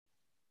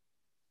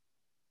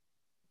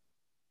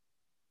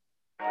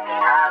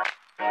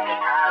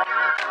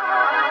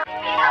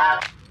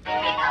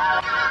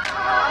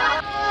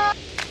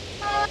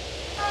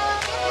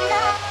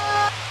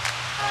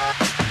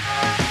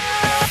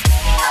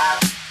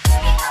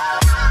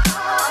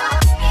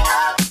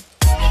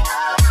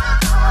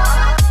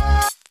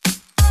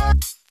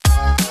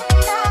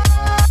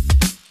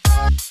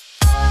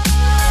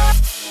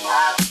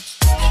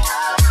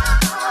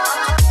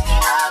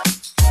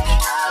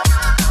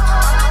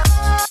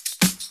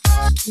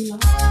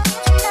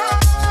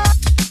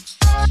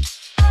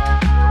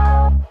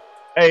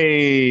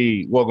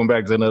Hey, welcome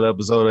back to another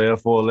episode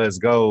of F4 Let's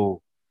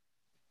Go.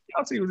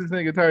 Y'all see what this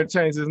nigga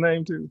changed his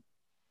name to?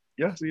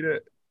 Y'all see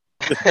that?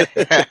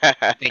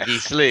 I think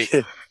he's slick.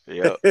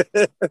 Yep.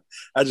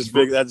 I just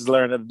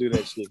learned how to do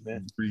that shit,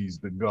 man. Praise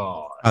the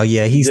God. Oh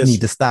yeah, he need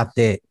to stop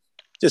that.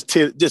 Just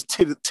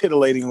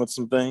titillating with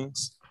some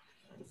things.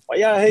 Why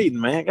y'all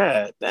hating, man?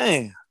 God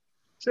damn.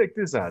 Check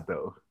this out,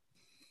 though.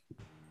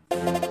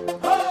 Ramon!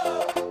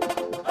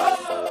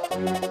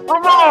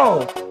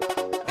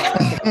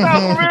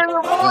 Someone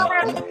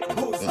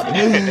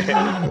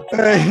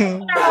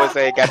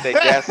say got that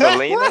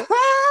gasolina.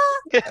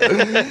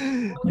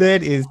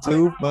 That is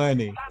too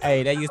funny.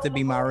 Hey, that used to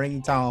be my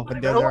ringtone for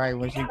Desiree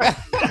when she. Wow.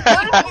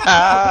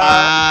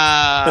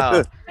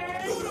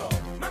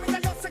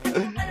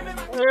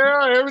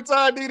 Yeah, every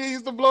time DD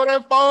used to blow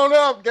that phone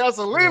up,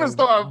 Gasolina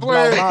started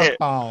playing. Blow my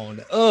phone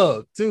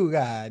up too.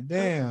 God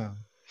damn.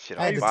 Shit,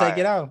 I had to take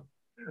it off.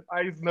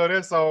 I used to know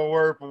that song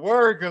word for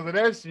word because of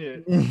that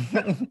shit.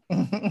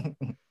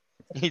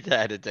 He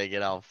had to take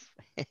it off.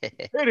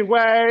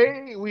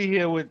 Anyway, we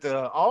here with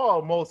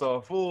almost a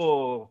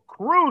full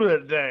crew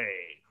today.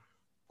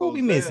 Who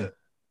we missing?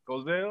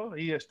 Cozell,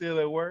 he is still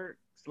at work.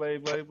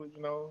 Slave labor,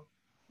 you know.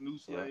 New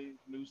slaves.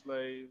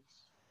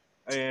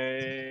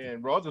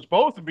 And Roger's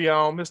supposed to be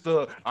on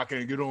Mr. I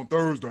can't get on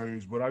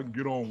Thursdays, but I can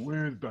get on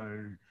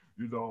Wednesday.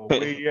 You know,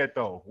 where you at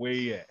though? Where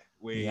you at?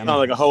 Sounds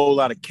like a whole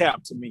lot of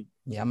cap to me.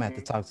 Yeah, I'm gonna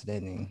have to talk to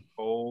that nigga.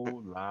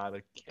 Whole lot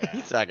of cap.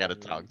 He said I gotta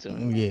talk to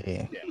him.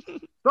 Yeah.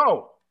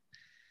 So,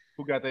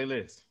 who got their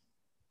list?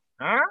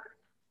 Huh?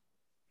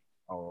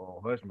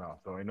 Oh, hush mouth.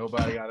 So ain't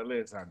nobody got a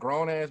list. Now,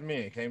 grown ass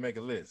men can't make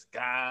a list.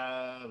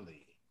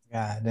 Golly.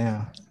 God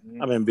damn.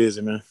 I've been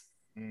busy, man.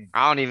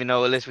 I don't even know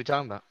what list we're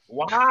talking about.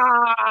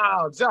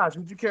 Wow. Josh,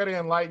 would you care to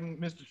enlighten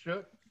Mr.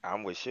 Shook?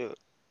 I'm with Shook.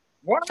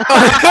 What?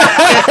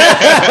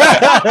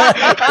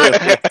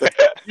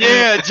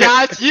 Yeah,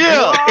 Josh,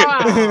 yeah.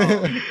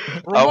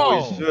 I'm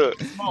with Shook.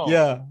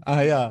 Yeah.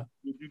 Yeah.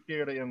 Would you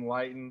care to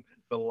enlighten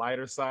the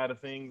lighter side of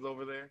things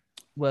over there?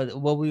 Well,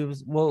 what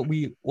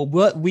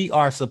we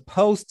are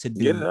supposed to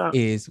do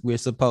is we're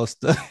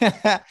supposed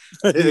to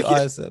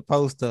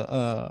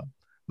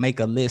make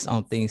a list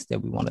on things that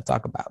we want to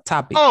talk about.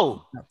 Topic.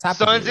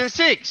 Sons and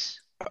Six.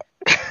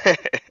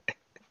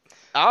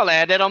 I'll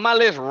add that on my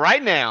list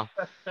right now.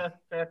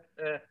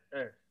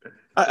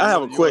 I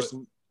have a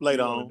question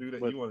later on.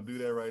 You want to do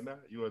that right now?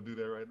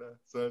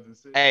 Sons and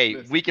Six. Hey,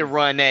 we can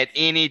run that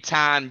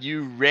anytime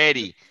you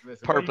ready.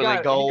 Purple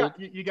and gold.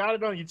 You got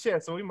it on your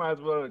chest, so we might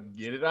as well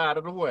get it out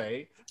of the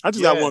way. I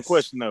just got one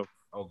question though.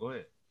 Oh, go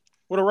ahead.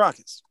 What are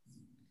Rockets?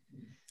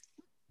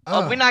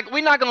 We're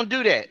not gonna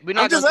do that. We're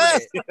not I'm just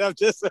asking.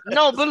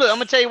 No, but look, I'm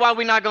gonna tell you why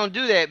we're not gonna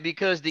do that,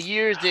 because the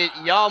years that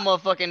y'all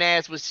motherfucking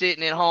ass was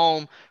sitting at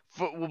home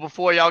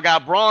before y'all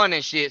got Braun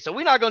and shit, so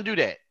we're not gonna do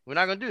that.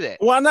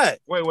 Why not?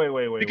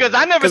 Wait. Because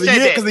I never said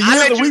that. Because the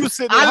years that we were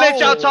sitting I let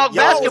home, y'all talk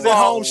y'all basketball. was at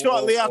home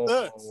shortly after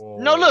us.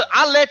 No, look,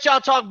 I let y'all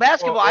talk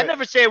basketball. I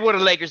never said where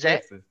the Lakers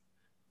at. Listen,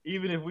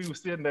 even if we were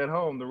sitting at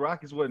home, the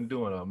Rockets wasn't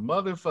doing a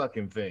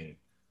motherfucking thing.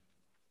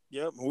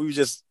 Yep, we were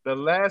just the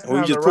last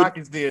time the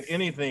Rockets did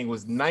anything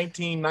was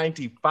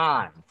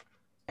 1995.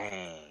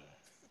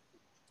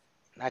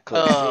 Not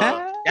close.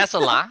 That's a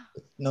lie.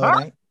 No,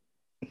 it ain't.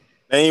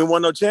 They ain't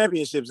won no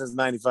championship since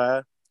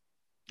 '95.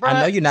 I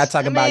know you're not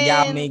talking about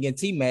Yao Ming and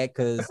T-Mac,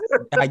 because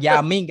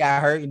Yao Ming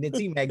got hurt and then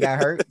T-Mac got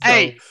hurt. So.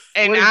 Hey,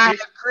 and I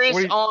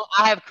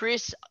have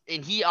Chris,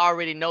 and he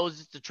already knows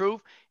it's the truth.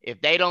 If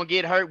they don't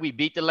get hurt, we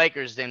beat the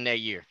Lakers in that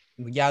year.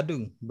 Y'all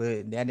do,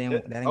 but that ain't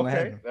what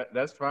happened.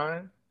 That's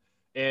fine.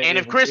 And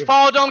if Chris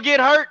Paul don't get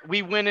hurt,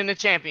 we win in the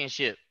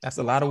championship. That's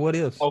a lot of what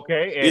ifs.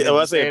 Okay.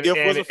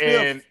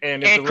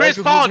 And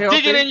Chris Paul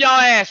digging in your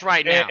ass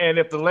right now. And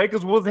if the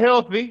Lakers was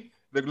healthy,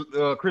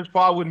 Chris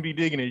Paul wouldn't be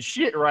digging his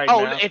shit right now.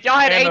 Oh, if y'all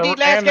had AD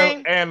last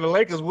game? And the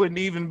Lakers wouldn't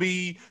even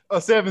be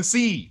a 7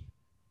 seed.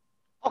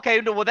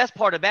 Okay, well, that's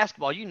part of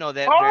basketball. You know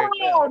that very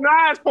well.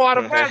 Nice part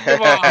of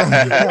basketball.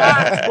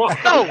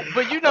 No,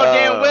 but you know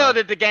damn well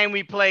that the game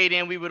we played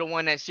in, we would have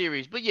won that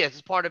series. But yes,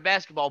 it's part of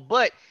basketball.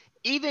 But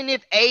even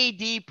if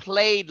AD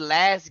played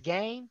last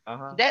game,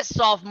 that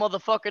soft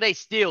motherfucker, they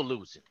still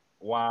losing.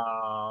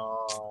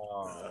 Wow.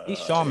 He's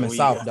showing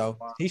himself, though.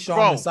 He's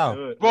showing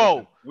himself.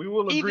 Bro, we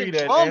will agree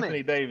that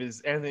Anthony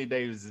Davis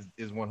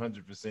is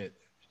 100%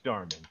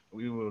 charming.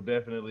 We will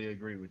definitely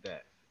agree with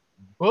that.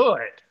 But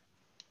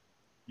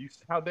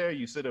how dare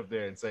you sit up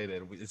there and say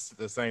that it's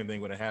the same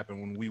thing would have happened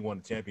when we won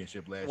the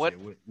championship last year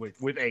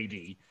with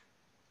AD?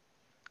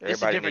 This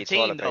is a different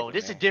team, though.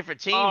 This is a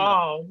different team.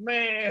 Oh,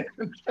 man.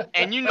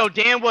 And you know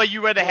damn well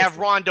you rather have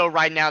Rondo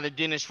right now than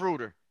Dennis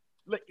Schroeder.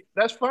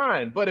 That's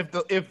fine, but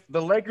if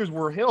the Lakers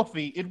were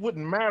healthy, it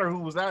wouldn't matter who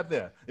was out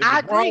there. If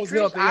I LeBron agree, was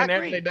Chris, healthy I and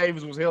agree. Anthony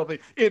Davis was healthy,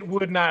 it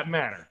would not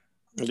matter.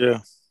 Yeah.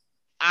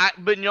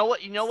 But you know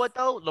what? You know what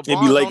though? It'd be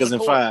Lakers in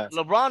 5.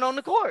 LeBron on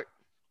the court.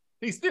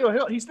 He's still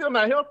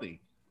not healthy.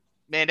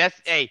 Man,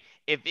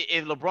 if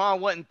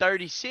LeBron wasn't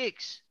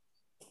 36,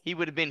 he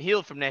would have been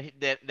healed from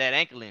that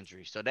ankle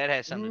injury. So that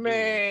has something to do with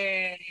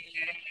it.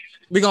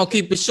 We're gonna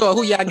keep it short.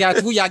 Who y'all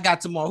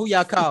got tomorrow? Who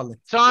y'all calling?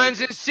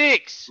 Suns in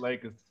 6.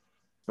 Lakers.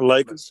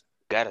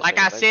 Like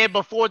I said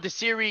before the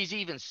series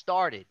even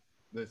started.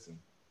 Listen.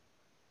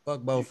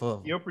 Fuck both of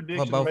them. Your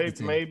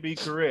prediction may be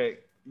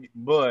correct,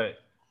 but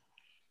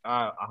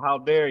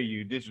how dare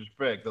you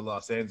disrespect the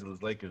Los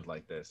Angeles Lakers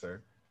like that,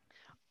 sir?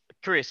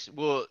 Chris,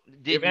 well,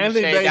 did you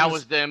say that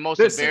was the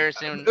most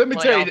embarrassing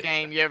playoff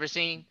game you ever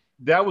seen?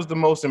 That was the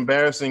most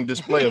embarrassing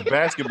display of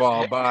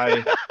basketball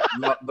by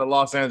the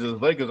Los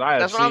Angeles Lakers I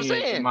have seen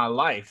in my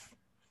life.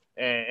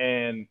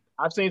 And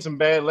I've seen some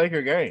bad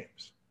Laker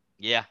games.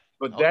 Yeah.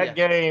 But that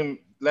game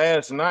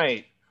last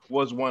night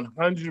was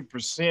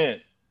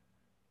 100%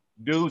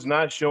 dudes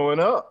not showing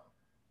up.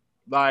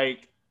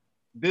 Like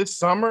this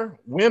summer,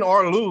 win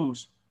or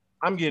lose,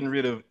 I'm getting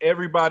rid of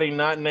everybody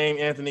not named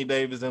Anthony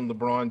Davis and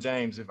LeBron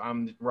James if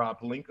I'm Rob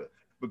Pelinka,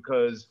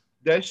 because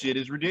that shit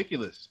is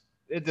ridiculous.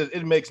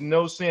 It makes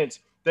no sense.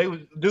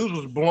 Dudes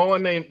was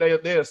blowing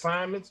their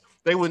assignments.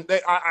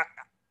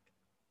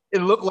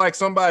 It looked like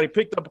somebody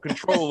picked up a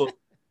controller,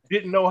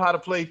 didn't know how to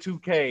play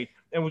 2K,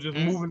 and was just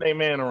moving their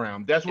man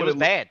around. That's what it was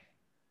bad.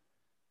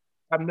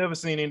 I've never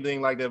seen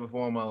anything like that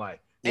before in my life.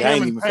 Yeah, I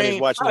ain't even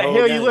finished watching the whole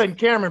hell game. You letting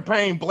Cameron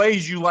Payne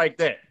blaze you like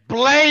that?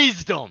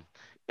 Blazed them.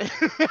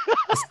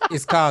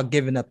 It's called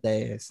giving up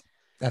the ass.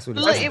 That's what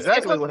it's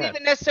exactly what happened.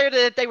 Even necessarily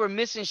that they were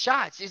missing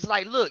shots. It's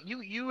like, look,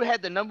 you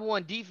had the number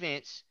one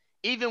defense,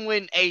 even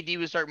when AD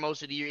was hurt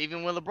most of the year,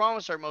 even when LeBron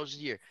was hurt most of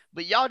the year.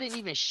 But y'all didn't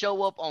even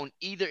show up on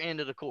either end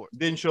of the court.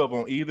 Didn't show up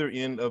on either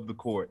end of the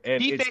court.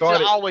 And defense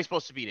is always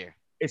supposed to be there.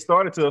 It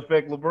started to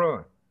affect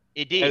LeBron.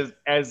 It did.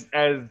 As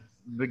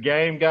the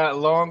game got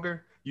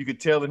longer, you could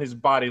tell in his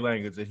body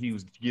language that he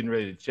was getting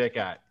ready to check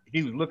out.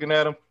 He was looking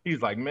at him. He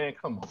was like, "Man,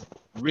 come on,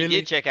 really?"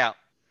 He did check out.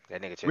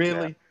 That nigga checked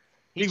out.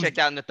 He checked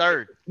out in the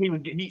third.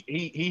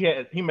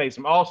 He made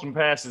some awesome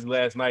passes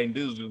last night, and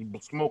dudes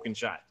was smoking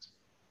shots.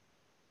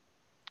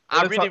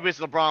 I really wish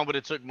LeBron would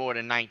have took more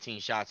than 19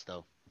 shots,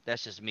 though.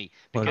 That's just me.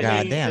 Well,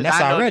 goddamn, that's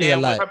already a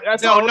lot.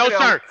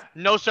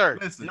 No, sir.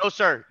 Listen,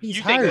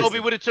 You think Kobe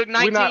would have took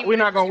 19? We're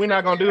not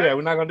gonna do that.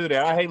 We're not gonna do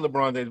that. I hate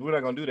LeBron James. We're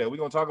not gonna do that. We're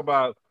gonna talk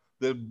about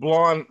the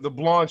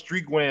blonde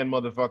streak wearing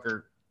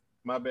motherfucker.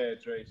 My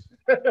bad, Trace.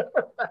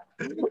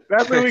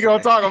 That's what we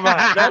gonna talk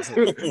about. That's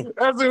what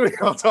we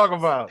gonna talk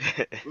about.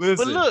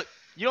 Listen. But look,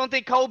 you don't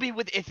think Kobe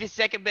if his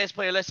second best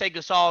player, let's say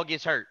Gasol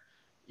gets hurt,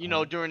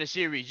 during the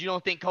series, you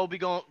don't think Kobe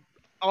gonna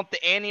ump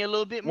the ante a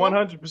little bit more?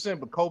 100%,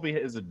 but Kobe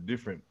is a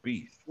different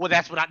beast. Well,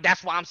 that's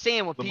why I'm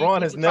saying when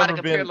LeBron has never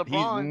been.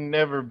 He's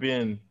never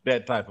been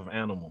that type of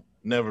animal.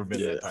 Never been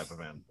that type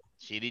of animal.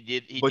 Shit, he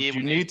did. But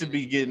you need to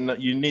be getting.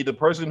 You need the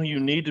person who you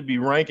need to be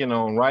ranking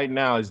on right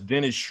now is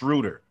Dennis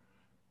Schroeder.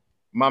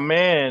 My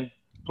man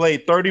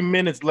played 30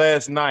 minutes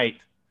last night,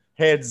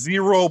 had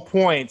 0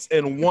 points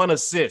and 1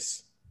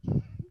 assist.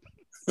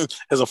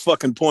 As a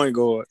fucking point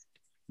guard.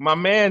 My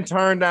man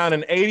turned down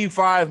an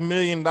 $85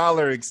 million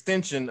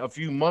extension a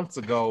few months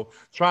ago,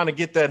 trying to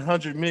get that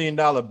 $100 million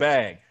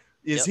bag.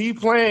 Is he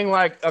playing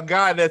like a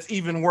guy that's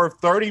even worth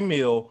 $30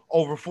 million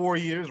over 4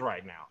 years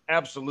right now?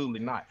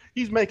 Absolutely not.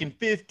 He's making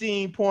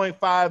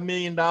 $15.5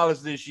 million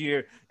this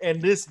year,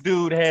 and this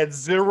dude had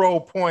 0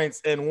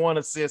 points and 1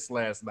 assist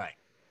last night.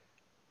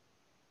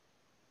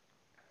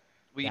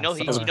 Well,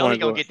 he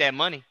gonna get that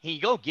money. He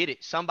gonna get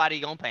it. Somebody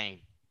gonna pay him.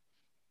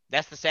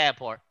 That's the sad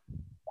part.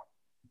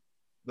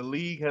 The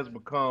league has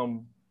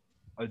become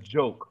a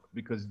joke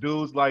because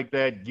dudes like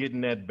that get in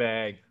that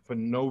bag for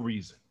no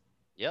reason.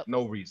 Yep.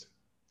 No reason.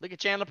 Look at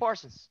Chandler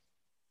Parsons.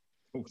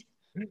 That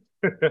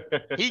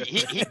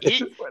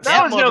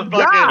was your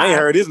guy. I ain't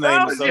heard his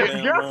name in so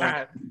damn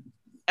long.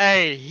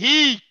 Hey,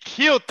 he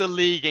killed the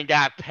league and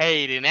got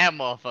paid in that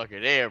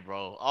motherfucker there,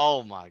 bro.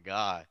 Oh my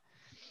God.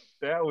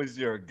 That was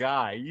your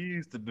guy. You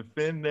used to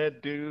defend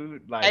that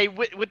dude. Like, hey,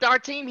 with our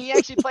team, he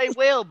actually played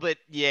well, but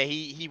yeah,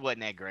 he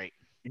wasn't that great.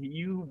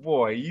 You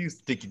used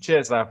to stick your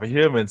chest out for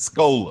him and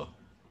Scola.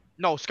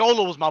 No,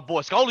 Scola was my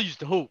boy. Scola used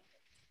to hoop.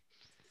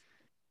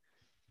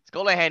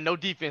 Scola had no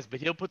defense, but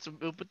he'll put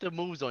the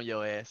moves on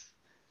your ass.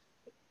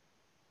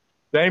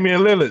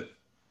 Damian Lillard,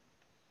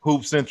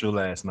 Hoop Central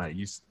last night.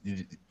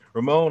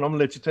 Ramon, I'm gonna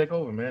let you take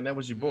over, man. That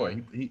was your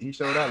boy. He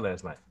showed out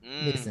last night.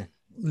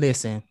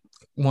 Listen.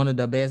 One of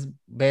the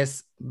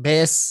best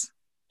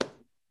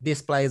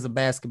displays of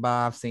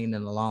basketball I've seen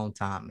in a long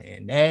time,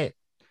 man.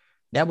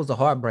 That was a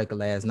heartbreaker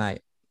last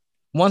night.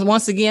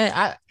 Once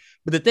again,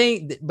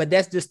 but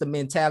that's just the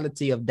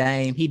mentality of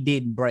Dame. He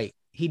didn't break.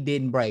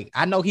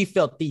 I know he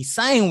felt the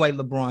same way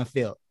LeBron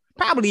felt,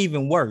 probably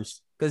even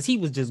worse, because he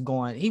was just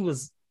going, he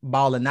was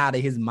balling out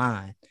of his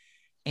mind,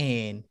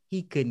 and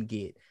he couldn't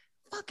get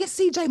fucking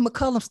CJ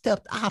McCollum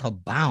stepped out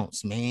of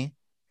bounds, man.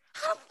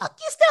 How the fuck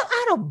you step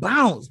out of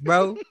bounds,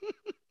 bro?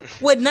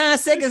 With 9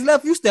 seconds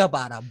left, you step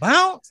out of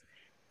bounds.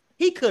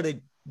 He could have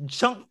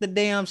chunked the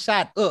damn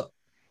shot up,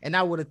 and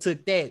I would have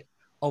took that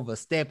over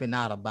stepping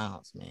out of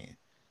bounds, man.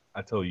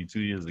 I told you 2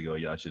 years ago,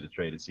 y'all should have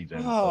traded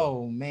CJ.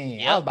 Oh man,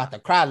 Yep. I was about to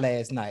cry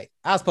last night.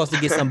 I was supposed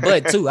to get some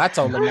butt too. I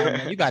told him,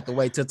 man, you got to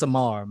wait till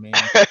tomorrow, man.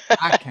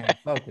 I can't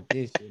fuck with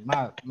this shit.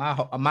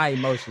 My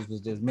emotions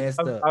was just messed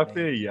up. I man.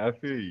 feel you. I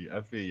feel you.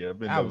 I've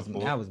been I there was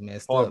before.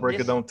 messed up. Heartbreaker,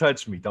 This- don't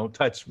touch me. Don't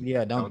touch me.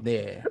 Yeah, don't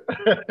there.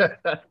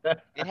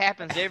 It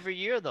happens every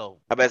year though.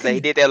 I better say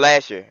he did that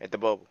last year at the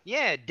bubble.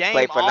 Yeah, Dame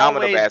Played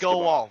phenomenal always basketball.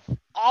 go off.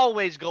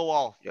 Always go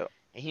off. Yep.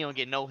 And he don't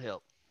get no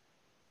help.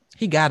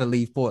 He got to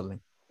leave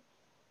Portland,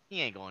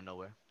 He ain't going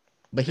nowhere.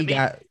 but he To me-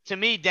 got To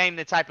me, Dame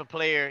the type of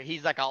player,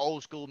 he's like an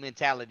old school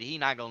mentality. He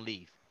not gonna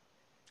leave.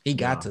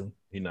 to.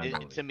 He not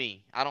gonna To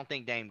me, I don't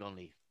think Dame gonna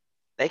leave.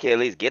 They can at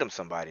least get him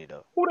somebody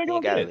though. Who they He gonna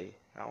ain't gotta get? leave.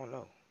 I don't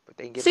know, but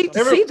they can get See, him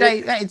somebody.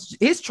 CJ,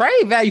 his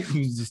trade value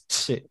is just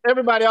shit.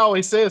 Everybody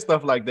always says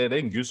stuff like that. They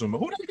can get some.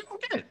 Who they gonna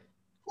get?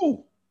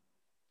 Who?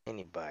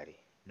 Anybody.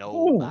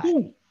 Nobody.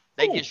 Who?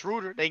 They Who? get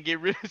Schroeder. They can get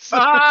rid of.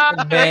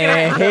 Ah!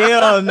 Man,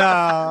 hell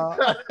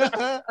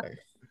no.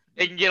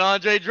 They can get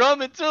Andre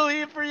Drummond too.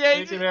 He a free You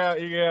agent.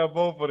 can have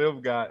both of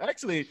them guys.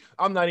 Actually,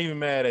 I'm not even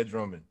mad at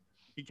Drummond.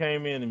 He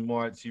came in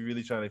March. He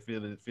really trying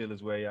to feel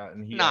his way out.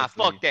 And he Nah,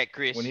 actually, fuck that,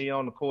 Chris. When he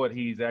on the court,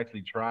 he's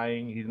actually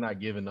trying. He's not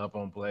giving up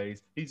on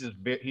plays. He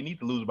needs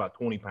to lose about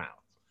 20 pounds.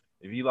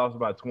 If he lost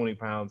about 20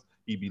 pounds,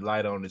 he'd be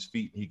light on his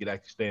feet. And he could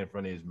actually stand in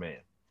front of his man.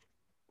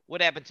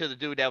 What happened to the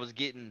dude that was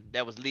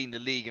leading the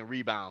league in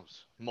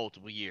rebounds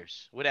multiple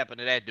years? What happened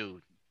to that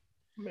dude?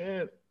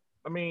 Man,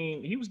 I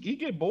mean, he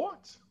get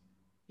boards.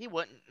 He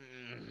wasn't.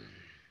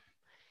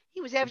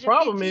 He was averaging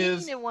problem 15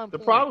 is at one The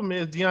point. problem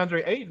is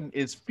DeAndre Ayton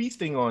is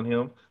feasting on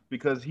him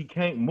because he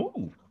can't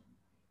move.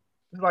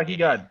 It's like he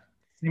got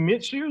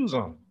cement shoes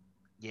on.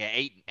 Yeah,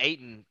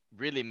 Ayton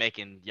really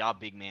making y'all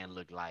big man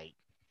look like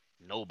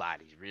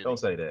nobody's really. Don't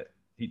say that.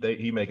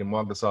 He making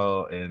Marc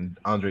Gasol and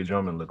Andre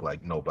Drummond look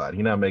like nobody.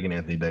 He's not making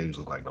Anthony Davis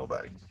look like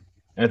nobody.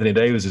 Anthony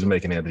Davis is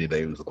making Anthony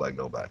Davis look like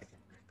nobody.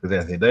 Because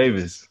Anthony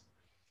Davis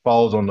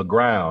falls on the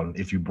ground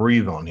if you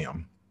breathe on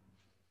him.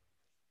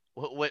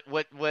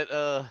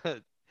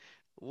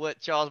 What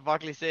Charles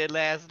Barkley said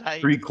last night?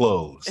 Street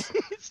clothes.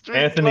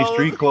 Street clothes.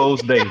 Street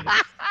clothes Davis.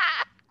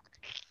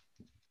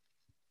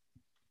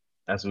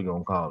 That's what we're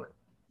gonna call it.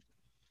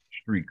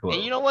 Street clothes.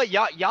 And you know what?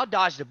 Y'all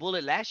dodged the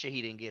bullet last year.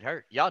 He didn't get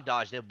hurt. Y'all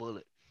dodged that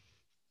bullet.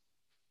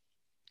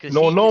 'Cause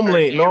No, he gets hurt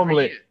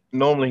normally every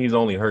year. he's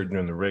only hurt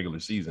during the regular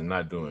season,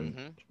 not during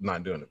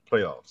the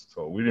playoffs.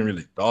 So we didn't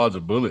really dodge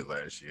a bullet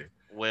last year.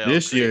 Well,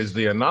 This year Chris, is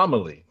the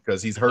anomaly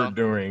because he's hurt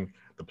during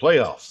the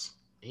playoffs.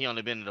 he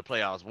only been in the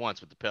playoffs once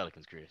with the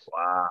Pelicans, Chris.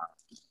 Wow.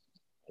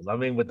 I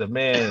mean, with the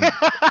man,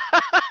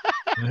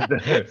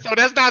 So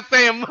that's not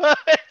saying much.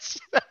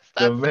 That's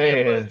the not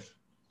saying man, much.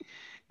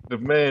 the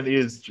man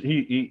is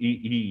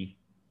he.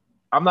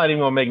 I'm not even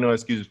gonna make no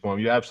excuses for him.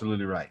 You're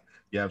absolutely right.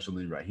 You're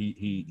absolutely right.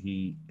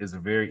 He is a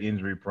very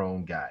injury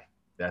prone guy.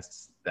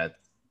 That's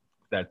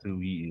who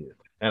he is.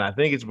 And I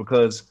think it's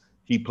because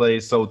he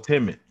plays so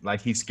timid,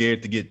 like he's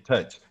scared to get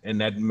touched,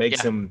 and that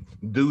makes him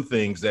do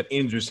things that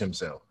injures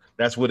himself.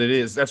 That's what it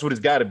is. That's what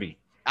it's got to be.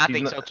 I He's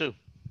think not- so too.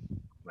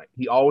 Like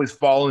he always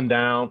falling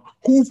down.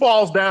 Who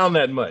falls down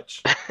that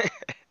much?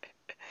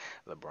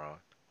 LeBron.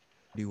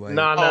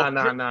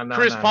 Nah.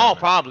 Chris Paul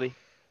probably,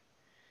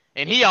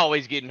 and he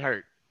always getting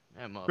hurt.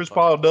 That Chris motherfucker.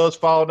 Paul does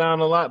fall down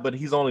a lot, but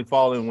he's only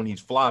falling when he's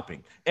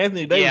flopping.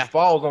 Anthony Davis Yeah.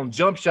 falls on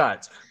jump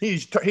shots. He'll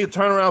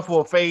turn around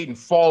for a fade and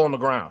fall on the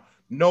ground.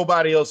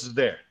 Nobody else is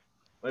there.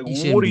 Like, He what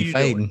shouldn't are be you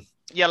fading. doing?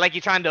 Yeah, like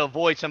you're trying to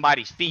avoid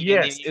somebody's feet.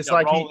 Yes, and then it's you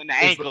like rolling the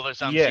ankle or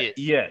some shit.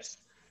 Yes,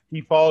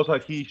 he falls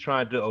like he's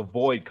trying to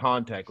avoid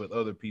contact with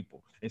other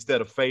people instead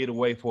of fade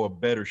away for a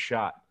better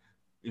shot.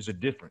 There's a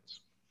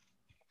difference.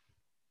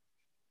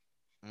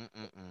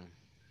 Mm-mm-mm.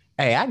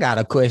 Hey, I got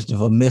a question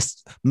for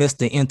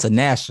Mr.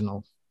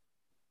 International.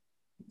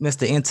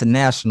 Mr.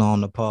 International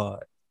on the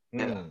pod.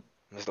 Mm.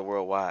 Mr.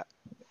 Worldwide.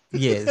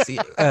 Yes.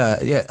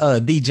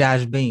 D.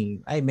 Josh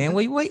Bean. Hey man,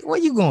 where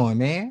you going,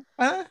 man?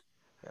 Huh?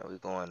 Yeah, we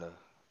going to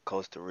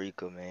Costa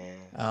Rica, man.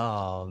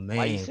 Oh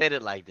Why you man. said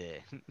it like that?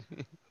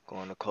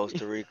 Going to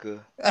Costa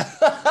Rica.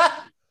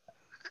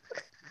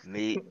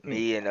 Me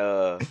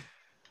and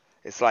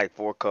it's like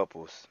 4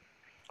 couples.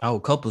 Oh,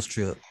 couples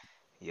trip.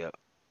 Yep.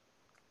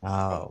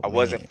 Oh, I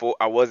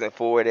wasn't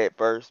for it at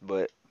first,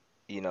 but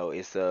you know,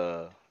 it's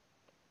a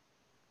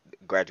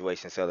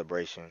graduation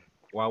celebration.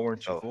 Why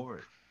weren't you Oh. for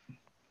it?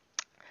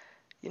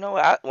 You know,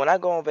 when I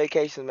go on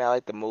vacation, man, I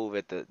like to move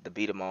at the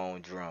beat of my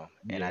own drum,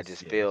 and I Yes,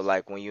 just yes. feel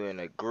like when you're in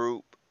a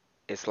group,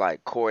 it's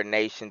like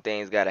coordination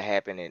things got to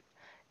happen, and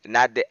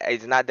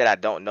it's not that I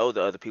don't know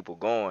the other people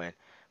going,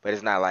 but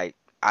it's not like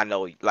I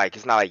know, like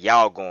it's not like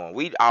y'all going.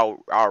 We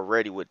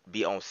already would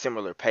be on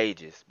similar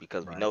pages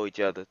because we Right. know each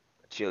other,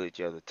 chill each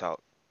other,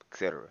 talk,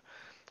 etc.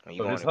 When you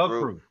So go this in a her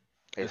group, crew.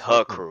 it's It's her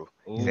her crew.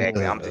 Ooh.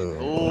 Exactly. I'm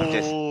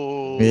just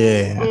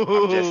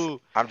Yeah.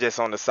 I'm just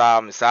on the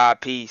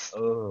side piece,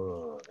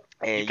 You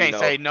You and can't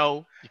say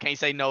no. You can't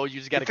say no. You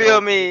just you gotta feel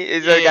go. me? I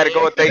Yeah. gotta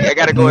go with I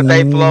gotta go with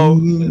they flow.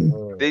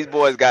 Mm. These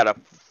boys got a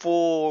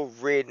full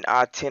written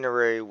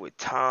itinerary with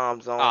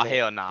times Oh on it.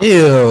 hell no.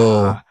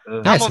 Ew.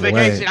 I'm That's on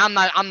vacation.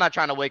 whack. I'm not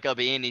trying to wake up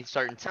at any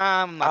certain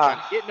time. I'm not trying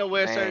to get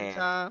nowhere a certain Man,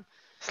 time.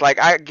 it's like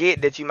I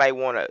get that you might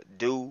want to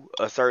do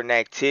a certain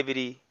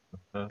activity,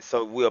 Uh-huh.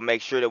 so we'll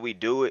make sure that we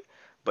do it.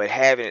 But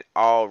having it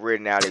all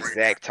written out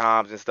exact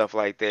times and stuff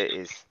like that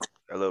is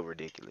a little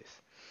ridiculous.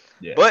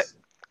 But Yes.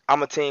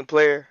 I'm a team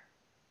player.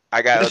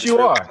 I got Yes, other you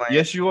trips are. planned,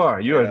 Yes, you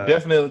are. You and are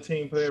definitely a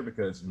team player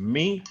because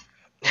me,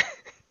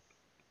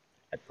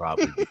 I'd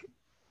probably be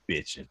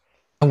bitching.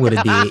 I would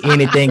have did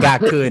anything I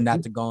could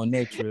not to go on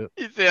that trip.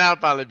 He said I'll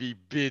probably be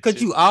bitching.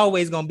 Cause you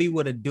always gonna be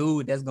with a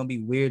dude that's gonna be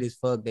weird as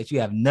fuck that you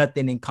have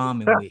nothing in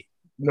common with.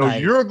 No,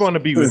 Like- you're going to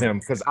be with him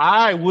because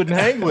I wouldn't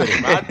hang with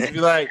him. I'd just be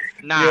like,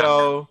 Nah. you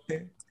know,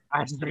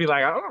 I'd just be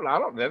like, I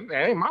don't, that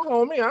ain't my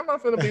homie. I'm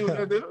not gonna be with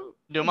that dude.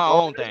 Do my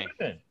own thing.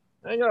 I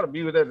ain't gotta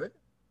be with that. Nigga.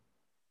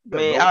 I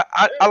mean,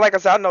 I like I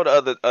said, I know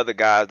the other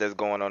guys that's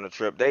going on the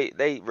trip.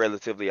 They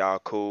relatively all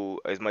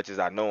cool as much as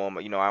I know them.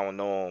 You know, I don't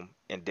know them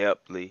in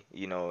depthly.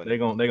 You know, They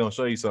gonna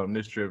show you something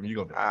this trip, and you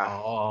gonna be like,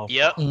 oh,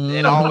 Yep. fuck.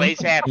 It always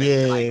happens.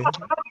 Yeah.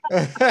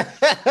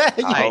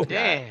 Like hope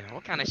damn,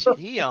 what kind of shit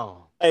he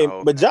on? Hey,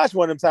 Oh. but Josh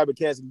one of them type of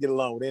cats can get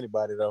along with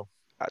anybody though.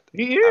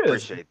 He I is.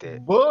 appreciate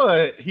that.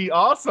 But he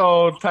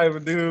also the type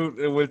of dude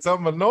that when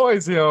something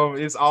annoys him,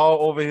 it's all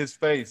over his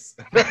face.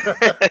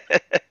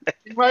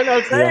 He might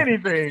not say Yeah.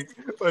 anything,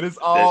 but it's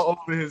all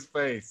over his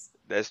face.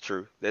 That's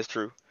true. That's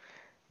true.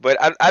 But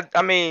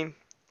I mean,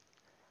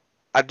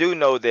 I do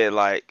know that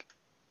like,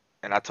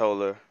 and I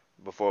told her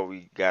before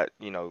we got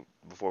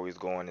before we was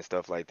going and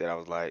stuff like that. I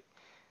was like,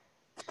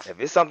 if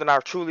it's something I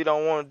truly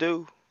don't want to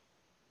do,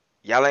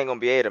 y'all ain't gonna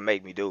be able to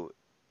make me do it.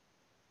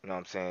 You know what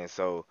I'm saying?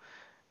 So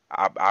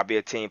I'll be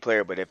a team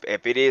player, but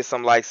if it is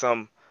some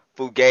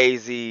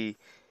fugazi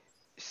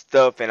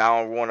stuff and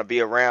I don't want to be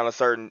around a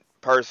certain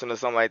person or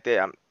something like that,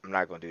 I'm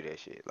not gonna do that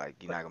shit. Like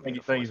you're not gonna be able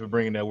to Thank you force for me.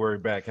 bringing that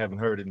word back. Haven't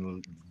heard it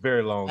in a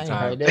very long I ain't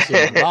time. heard that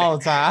shit in a long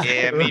time.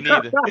 Yeah, me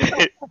neither.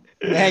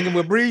 Been hanging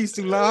with Breeze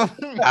too long.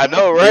 I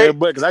know, Yeah, right?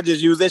 but because I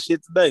just used that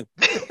shit today.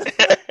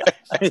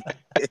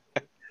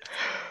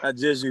 I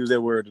just used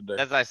that word today.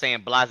 That's like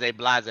saying blase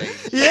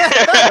blase.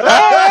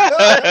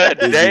 Yeah.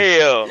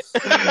 Damn.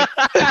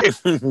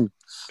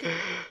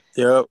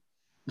 Yep.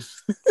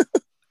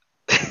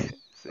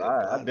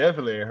 I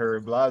definitely ain't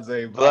heard blase.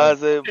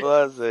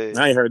 Blase.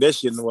 I ain't heard that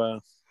shit in a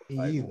while.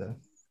 Me either.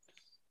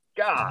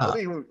 God,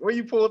 where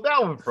you pulled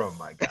that one from,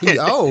 my God? He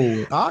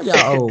old. All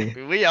y'all old.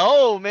 We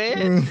old,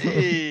 man.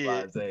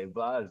 Shit.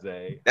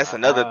 Blase. That's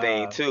another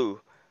thing too.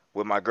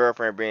 With my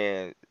girlfriend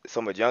being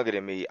so much younger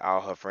than me,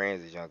 all her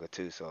friends is younger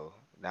too. So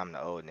I'm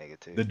the old nigga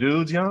too. The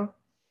dude's young.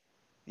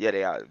 Yeah,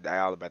 they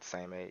all about the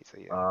same age. So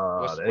yeah.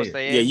 What's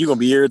their age? Yeah, you gonna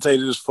be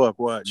irritated as fuck.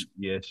 Watch.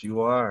 Yes,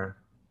 you are.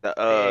 The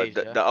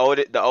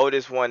the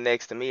oldest one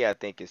next to me, I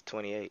think, is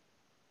 28.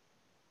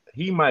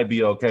 He might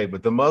be okay,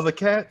 but the other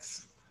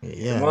cats, the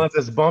Yeah. ones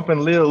that's bumping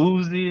Lil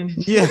Uzi and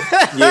Yeah.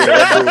 Yeah,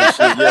 that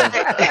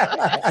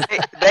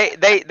bullshit.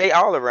 Yeah. They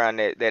all around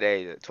that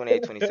age,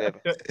 28, 27.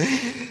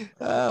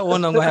 One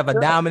of them gonna have a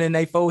diamond in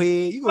their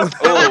forehead. You gonna...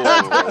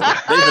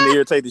 Oh, They finna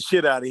irritate the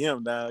shit out of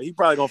him now. He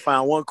probably gonna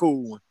find one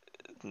cool one.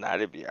 nah,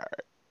 they'll be all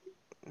right.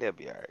 They'll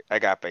be all right. I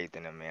got faith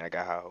in them, man. I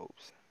got high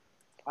hopes.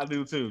 I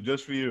do too,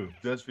 just for you,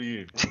 just for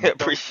you.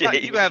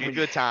 Appreciate You gonna have a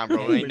good time,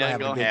 bro. You Ain't gonna nothing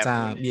have a gonna good happen.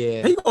 time.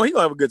 Yeah. He gonna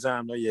have a good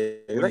time though. Yeah.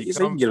 When He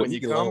said he can you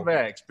get come along.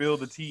 back, spill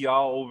the tea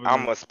all over.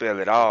 I'm me. gonna spill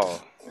it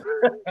all.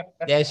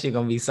 That shit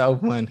gonna be so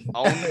funny.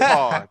 On the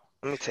card.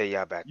 Let me tell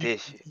y'all about You-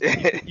 this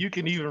shit. You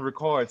can even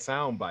record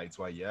sound bites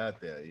while you're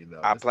out there. You know,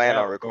 I Just plan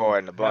on have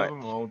recording a bunch.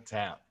 Have them on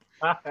tap.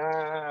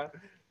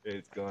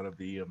 It's gonna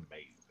be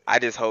amazing. I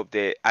just hope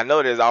that I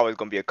know there's always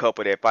gonna be a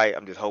couple that fight.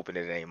 I'm just hoping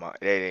that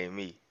it ain't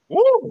me.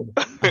 Woo!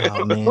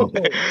 Oh man.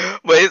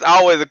 But it's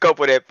always a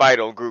couple that fight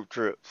on group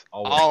trips.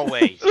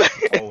 Always.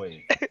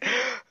 Always.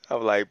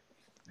 I'm like,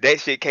 that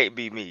shit can't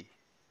be me.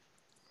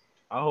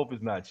 I hope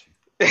it's not you.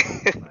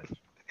 It's not you.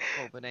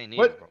 Hope it ain't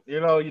either, bro.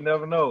 But you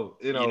never know.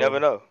 You never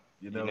know.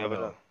 You You never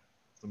know.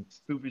 Some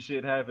stupid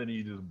shit happen, and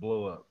you just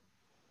blow up.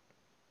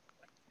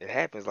 It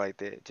happens like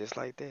that, just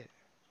like that.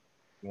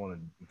 You want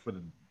to put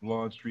a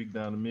blonde streak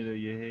down the middle of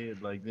your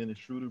head like Dennis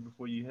Schroeder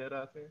before you head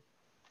out there?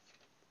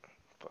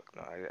 Fuck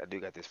no, I do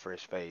got this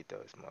fresh fade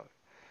though. It's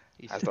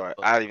He I said, start.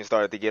 fuck. I even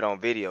started to get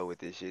on video with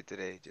this shit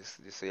today, just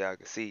so y'all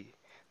can see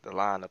the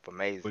lineup.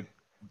 Amazing. But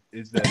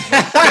is that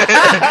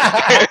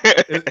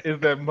is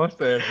that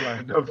mustache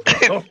lined up?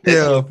 Bro?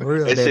 Yeah, for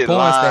real. that That shit porn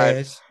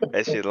lined. stash.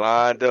 That shit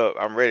lined up.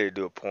 I'm ready to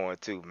do a porn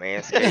too,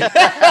 manscaped,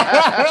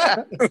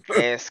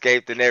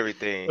 manscaped and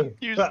everything.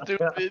 You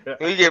stupid.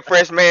 When you get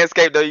fresh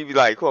manscaped though, you be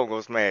like, "Who I'm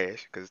gonna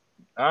smash?" Cause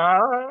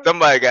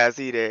somebody gotta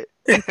see that.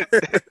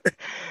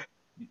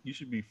 You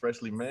should be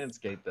freshly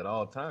manscaped at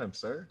all times,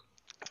 sir.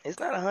 It's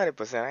not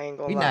 100%. I ain't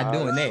gonna We lie. not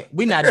doing that.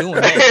 We not doing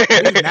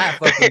that. We not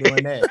fucking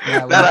doing that.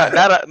 Nah, we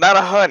not. Not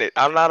 100.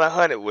 I'm not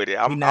 100 with it.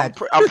 We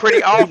not. I'm pretty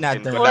We often, not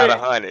but doing not Wait,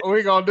 100.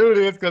 we gonna do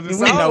this because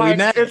We know we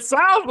not. it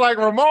sounds like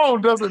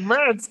Ramon doesn't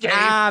manscape.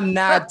 I'm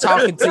not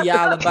talking to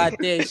y'all about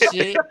that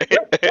shit.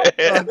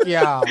 Fuck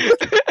y'all.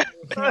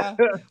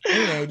 We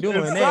ain't doing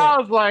It that.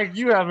 sounds like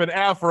you have an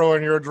afro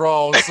in your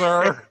drawers,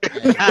 sir.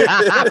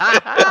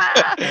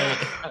 Hey,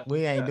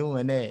 we ain't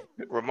doing that.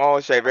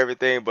 Ramon shave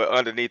everything but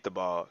underneath the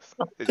balls.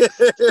 It's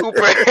just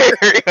super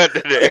hairy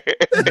under there.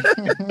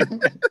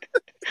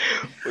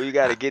 Well, you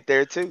got to get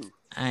there too.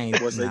 I ain't.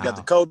 Boy, so you got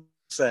the No.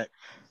 cul-de-sac.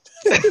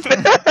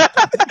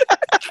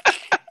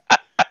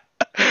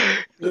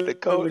 The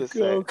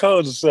cul-de-sac.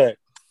 Cul-de-sac.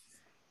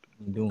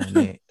 Ain't doing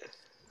that.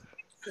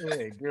 He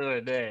ain't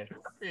doing that.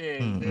 He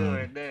ain't Mm-mm.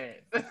 doing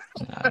that.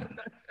 Nah.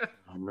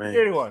 Oh, man.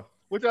 Anyway,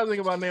 what y'all think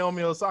about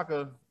Naomi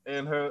Osaka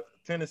and her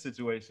tennis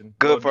situation?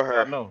 Good Or for do her.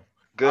 y'all know?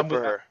 Good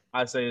for her.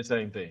 I say the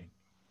same thing.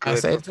 I Good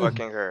say for too.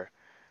 fucking her.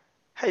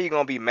 How you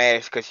gonna be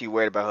mad because she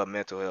worried about her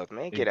mental health,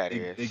 man? Get out of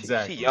here.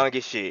 Exactly. She young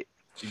as shit.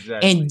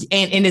 Exactly.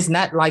 And it's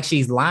not like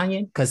she's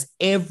lying because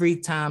every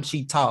time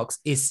she talks,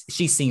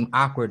 she seemed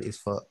awkward as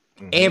fuck.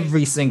 Mhm.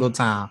 Every single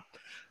time.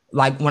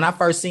 Like when I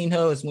first seen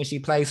her is when she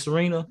played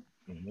Serena,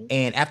 Mhm.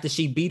 and after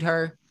she beat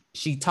her,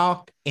 she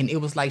talked, and it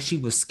was like she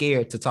was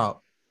scared to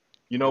talk.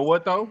 You know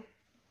what though?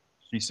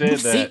 She You said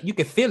see, that you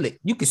can feel it,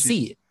 you can She-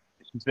 see it.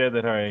 she said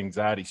that her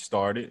anxiety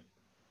started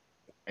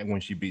and when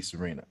she beat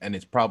Serena. And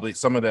it's probably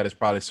some of that is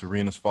probably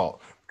Serena's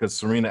fault because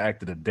Serena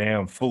acted a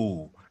damn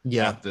fool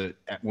Yeah,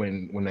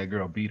 when that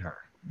girl beat her.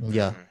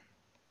 yeah, Mhm.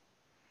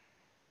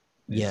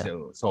 And yeah.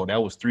 So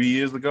that was 3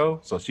 years ago.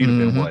 So she'd have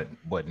been Mhm.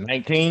 what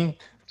 19?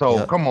 So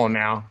Yep. come on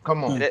now.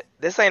 Come on. That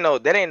ain't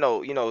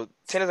no,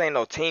 tennis ain't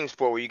no team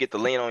sport where you get to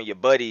lean on your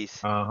buddies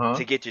Uh-huh.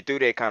 to get you through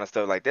that kind of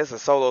stuff. Like that's a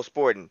solo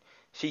sport, and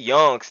she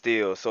young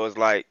still, so it's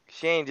like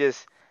she ain't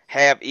just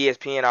have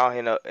ESPN out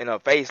in her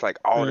face like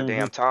all the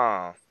damn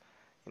time.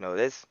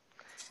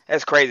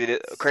 That's crazy.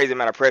 Crazy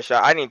amount of pressure.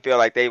 I didn't feel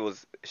like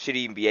should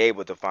even be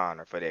able to find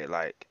her for that.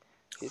 Like,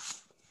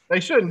 They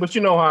shouldn't, but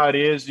you know how it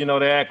is. You know,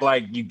 they act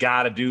like you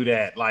got to do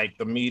that. Like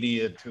the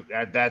media,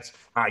 that's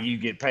how you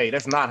get paid.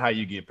 That's not how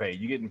you get paid.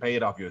 You're getting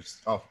paid off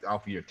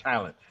of your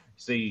talent.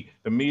 See,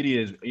 the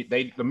media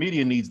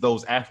needs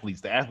those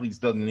athletes. The athletes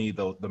doesn't need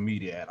the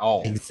media at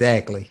all.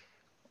 Exactly.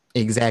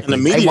 And Exactly.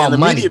 the They media, want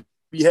money.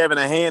 be having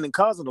a hand in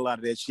causing a lot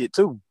of that shit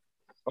too.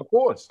 Of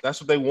course,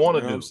 that's what they want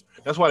to You know do.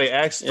 That's why they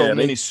ask so Yeah,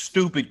 many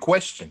stupid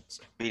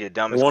questions. be the They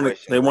dumbest want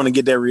question. to. They want to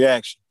get that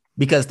reaction.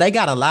 Because they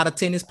got a lot of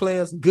tennis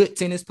players, good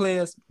tennis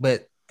players,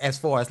 but as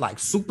far as like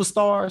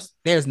superstars,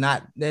 there's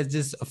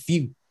just a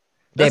few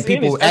that That's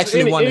people that's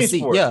actually want to any see.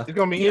 sport. Yeah, It's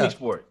gonna be yeah. any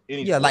sport.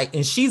 Any yeah, sport. like,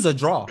 and she's a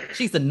draw.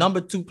 She's the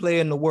number 2 player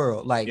in the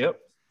world. Like, Yep.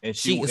 And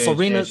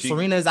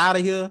Serena's out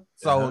of here,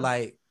 so Uh-huh.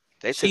 like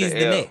They took she's an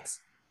the L. next.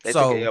 They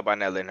took an So L by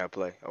not letting her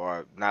play,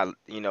 or not.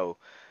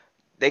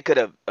 They could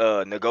have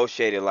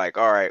negotiated like,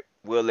 all right,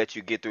 we'll let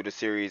you get through the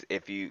series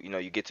if you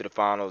get to the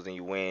finals and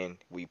you win.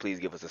 Will you please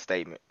give us a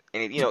statement?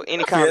 And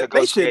any kind of Yeah,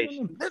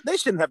 negotiation. they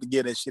shouldn't have to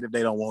get that shit if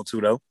they don't want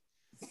to though.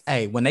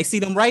 hey, when they see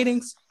them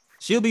ratings,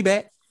 she'll be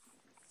back.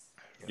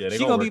 Yeah, they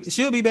gonna work.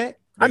 She'll be back.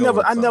 They I gonna never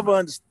work something out.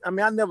 understand. I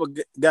mean, I never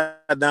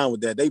got down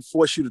with that. They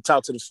force you to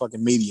talk to the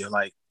fucking media,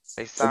 like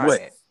They for signed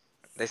what? it.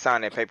 They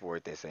signed that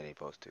paperwork. They say they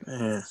supposed to.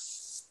 Yeah.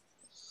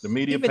 The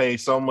media Even-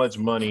 pays so much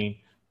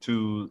money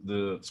to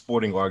the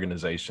sporting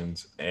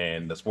organizations,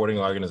 and the sporting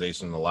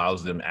organization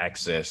allows them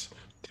access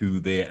to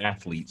their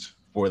athletes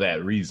for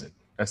that reason.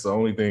 That's the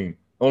only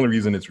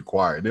reason it's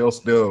required. They'll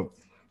still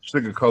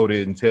sugarcoat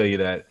it and tell you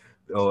that,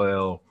 oh,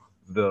 well,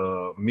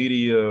 the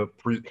media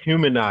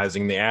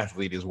humanizing the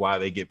athlete is why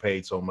they get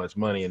paid so much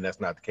money, and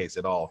that's not the case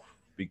at all.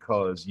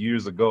 Because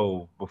years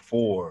ago,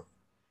 before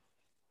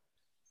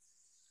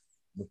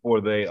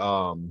they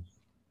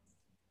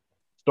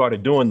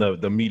started doing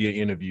the media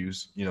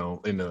interviews,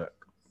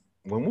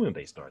 when did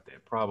they start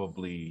that?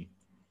 Probably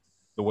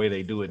the way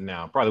they do it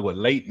now. Probably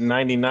late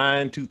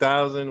 99,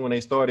 2000 when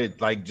they started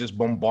like just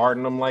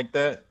bombarding them like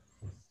that.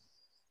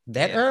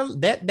 That early,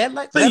 that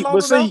like See, that long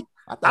but see, ago?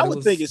 I thought it would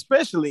was- think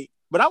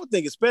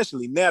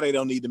especially now they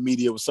don't need the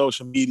media with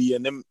social media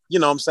and them, you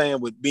know what I'm saying,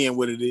 with being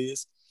what it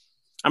is.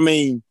 I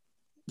mean,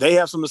 they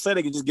have something to say,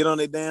 they can just get on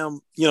their damn,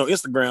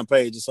 Instagram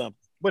page or something.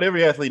 But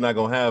every athlete not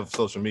gonna have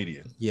social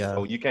media. Yeah.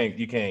 So you can't,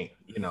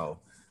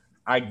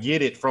 I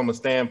get it from a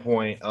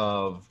standpoint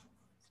of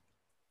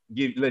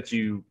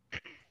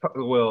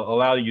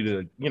allow you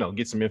to,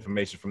 get some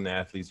information from the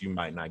athletes you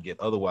might not get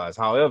otherwise.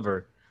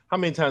 However, how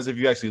many times have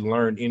you actually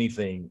learned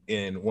anything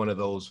in one of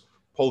those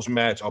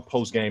post-match or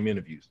post-game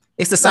interviews?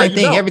 It's the same you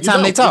thing don't. every You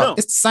time they don't. You talk. don't.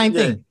 It's the same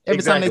Yeah, thing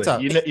every time they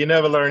talk. You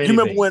never learn You anything.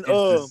 remember when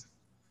It's just-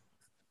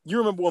 you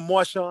remember when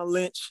Marshawn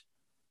Lynch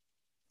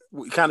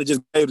kind of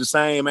just gave the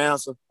same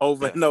answer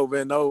over and over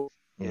and over,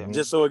 Yeah. Mhm.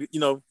 just so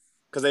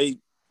because they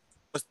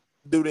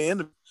do the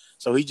interview.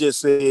 So he just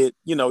said,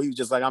 he was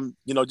just like, I'm,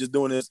 just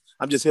doing this.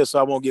 I'm just here so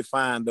I won't get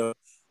fined.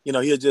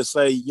 He'll just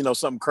say,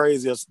 something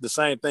crazy, or the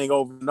same thing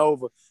over and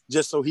over,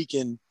 just so he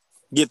can,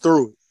 get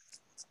through it.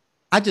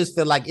 I just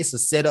feel like it's a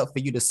setup for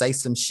you to say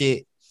some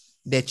shit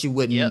that you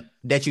wouldn't, Yep.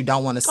 that you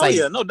don't want to Oh say.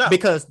 yeah, no doubt.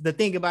 Because the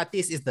thing about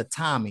this is the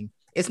timing.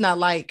 It's not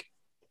like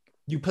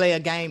you play a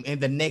game and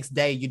the next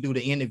day you do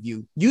the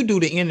interview. You do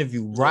the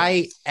interview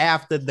right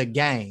after the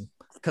game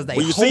because they.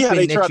 Well, you see how they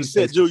hoping that tried you to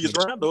set say Julius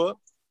some shit. Randle up.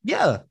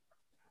 Yeah,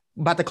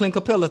 about the Clint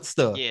Capella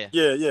stuff. Yeah.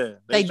 Yeah.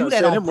 They do tried to that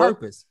set on him up.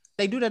 purpose.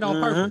 They do that on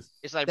Mhm. purpose.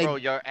 It's like, They- bro,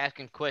 you're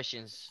asking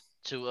questions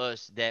to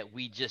us that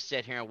we just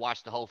sat here and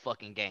watched the whole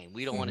fucking game.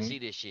 We don't want to Mhm. see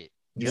this shit.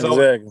 You Yeah. saw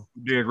Exactly.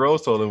 Derrick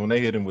Rose told him when they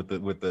hit him with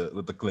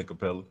the Clint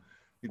Capella.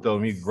 He told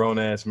him he's a grown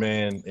ass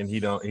man and he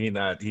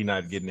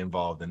not getting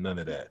involved in none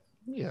of that.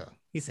 Yeah.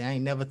 He said, I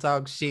ain't never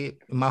talked shit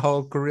in my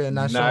whole career.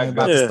 Not sure Not I'm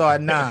about good. to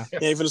start now.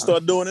 He ain't finna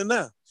start doing it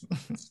now.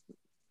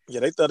 Yeah,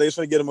 they thought they was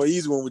finna get him an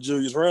easy one with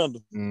Julius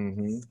Randle.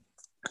 Mm-hmm.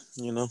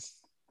 You know.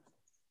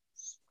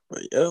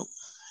 But yeah,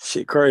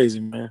 shit crazy,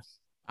 man.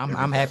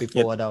 I'm happy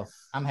for her though.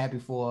 I'm happy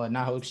for her. And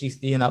I hope she's,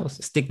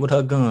 stick with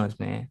her guns,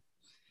 man.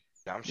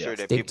 I'm sure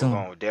that stick people to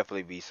 'em. gonna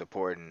definitely be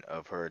supporting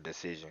of her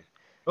decision.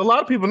 A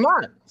lot of people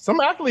not. Some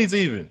athletes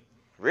even.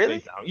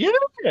 Really?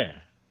 Yeah.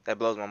 That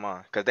blows my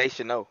mind because they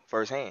should know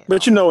firsthand.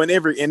 But you know, in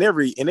every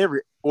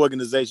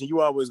organization,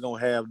 you always gonna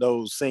have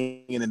those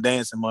singing and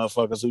dancing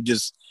motherfuckers who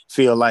just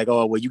feel like,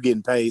 oh, well, you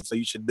getting paid, so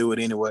you should do it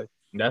anyway.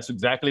 That's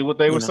exactly what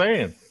they You were know.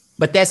 saying.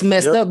 But that's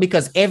messed Yep. up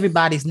because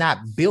everybody's not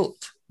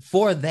built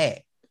for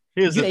that.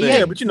 Here's the Yeah, thing.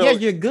 yeah, but you know-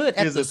 you're good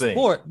at here's the the thing.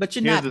 sport, but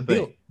you're Here's not the thing.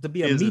 built to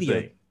be a Here's the media.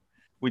 thing.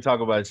 We talk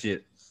about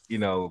shit,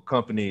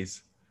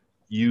 companies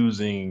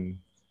using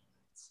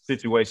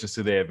situations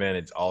to their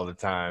advantage all the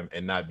time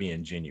and not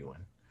being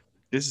genuine.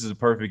 This is a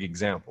perfect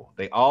example.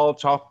 They all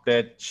talk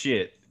that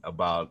shit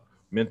about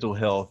mental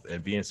health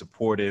and being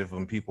supportive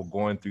when people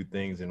going through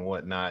things and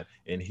whatnot.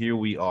 And here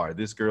we are.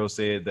 This girl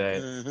said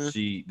that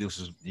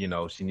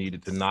Mhm. she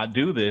needed to not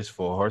do this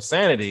for her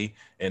sanity,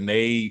 and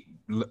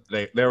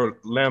they're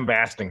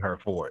lambasting her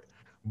for it.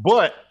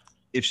 But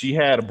if she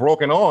had a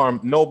broken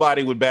arm,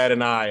 nobody would bat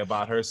an eye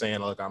about her saying,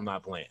 "Look, I'm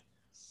not playing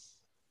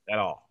at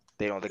all."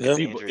 They don't think Yeah. it's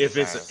People, injury if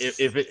it's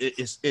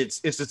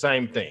sign. it's the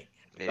same thing.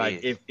 It Like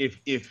is.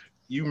 if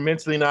you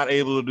mentally not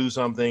able to do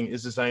something,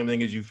 it's the same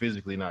thing as you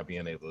physically not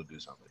being able to do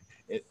something.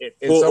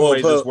 In Or- some or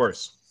ways, her- it's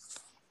worse.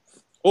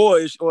 Or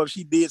if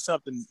she did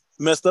something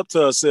messed up to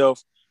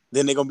herself,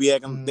 then they're gonna be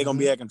acting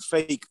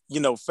fake,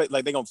 fake,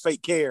 like they're gonna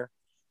fake care.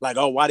 Like,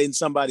 oh, why didn't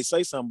somebody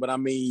say something? But I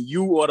mean,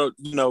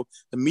 the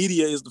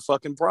media is the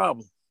fucking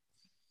problem.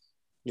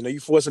 You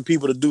forcing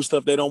people to do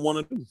stuff they don't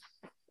want to do.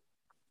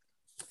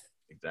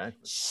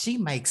 Exactly. She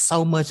makes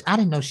so much. I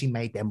didn't know she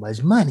made that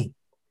much money.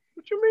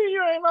 What you mean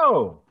you ain't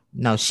know?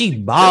 No, she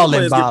balling,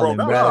 players get balling,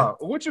 broke bro. Nah,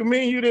 what you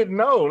mean you didn't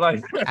know?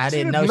 Like I she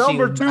didn't the know she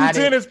number was- 2 I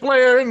didn't- tennis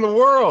player in the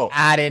world.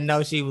 I didn't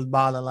know she was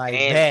balling like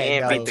And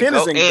that. beat though. the Tennis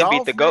goat, and and golf,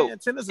 beat the goat. man.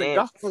 Tennis and And-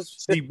 golf.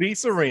 She beat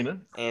Serena.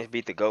 And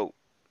beat the GOAT.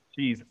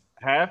 She's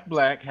half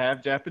black,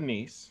 half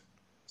Japanese.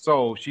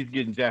 So she's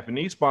getting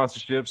Japanese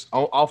sponsorships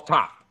off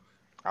top.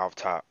 Off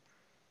top.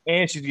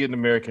 And she's getting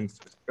American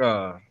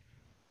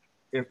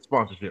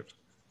sponsorships.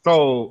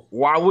 So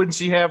why wouldn't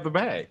she have the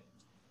bag?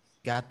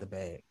 Got the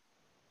bag.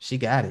 She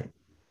got it.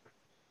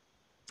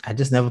 I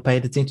just never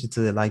paid attention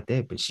to it like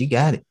that, but she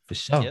got it for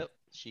sure. Yep.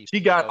 She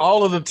got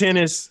all of the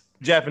tennis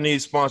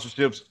Japanese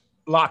sponsorships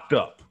locked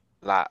up.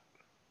 Lot.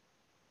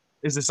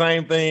 It's the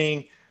same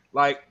thing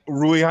like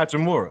Rui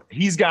Hachimura.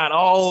 He's got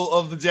all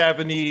of the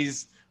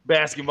Japanese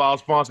basketball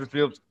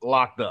sponsorships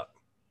locked up.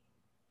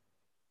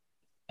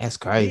 That's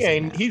crazy.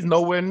 man. He's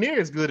nowhere near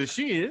as good as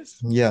she is.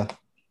 Yeah.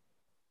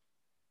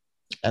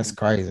 That's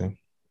crazy.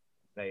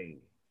 Hey,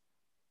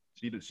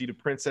 she the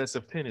princess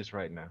of tennis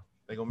right now.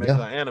 They gonna make Yeah.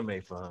 her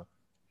anime for her.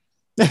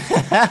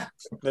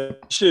 They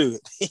should.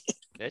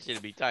 That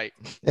should be tight.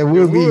 It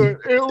will be.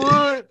 It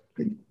would.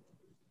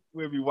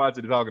 We'll be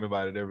watching and talking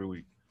about it every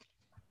week.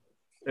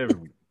 Every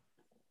week.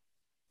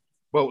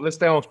 But let's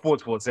stay on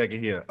sports for a second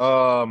here.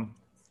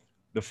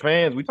 The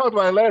fans, we talked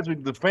about it last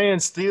week. The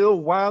fans still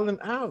wilding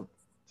out.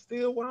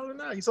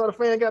 You saw the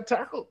fan got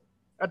tackled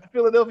at the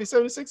Philadelphia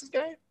 76ers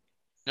game?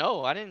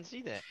 No, I didn't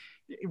see that.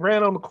 He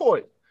ran on the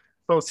court.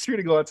 So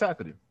security guard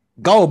tackled him.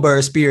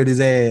 Goldberg speared his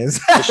ass.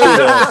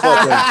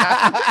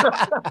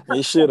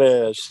 They should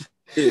have.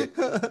 Shit.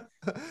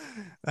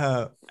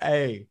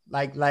 Hey,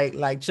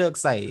 like Chuck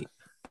said,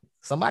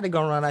 somebody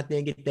gonna run out there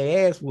and get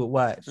their ass whooped.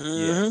 Watch.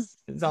 Mhm.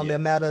 It's only Yeah. a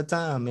matter of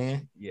time,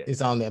 man. Yeah.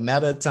 It's only a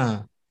matter of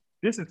time.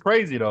 This is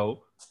crazy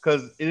though,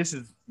 because this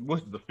is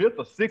what's the 5th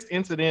or 6th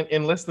incident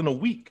in less than a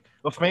week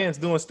of fans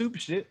doing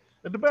stupid shit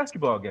at the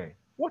basketball game.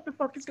 What the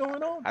fuck is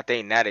going on? I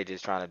think now they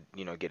just trying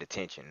to, get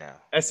attention now.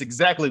 That's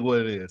exactly what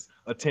it is.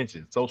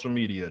 Attention, social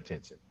media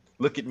attention.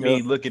 Look at me,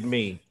 Yeah. look at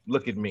me,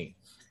 look at me.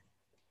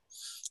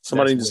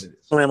 Somebody That's just what it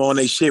is. slam on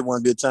their shit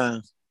one good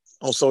time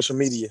on social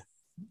media.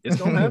 It's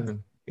gonna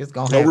happen. It's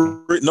gonna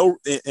happen.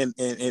 And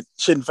it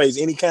shouldn't face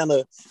any kind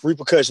of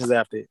repercussions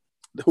after it.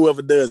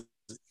 Whoever does.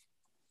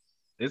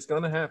 It's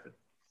gonna happen.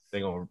 They're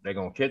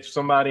gonna catch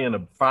somebody in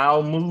a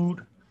foul mood,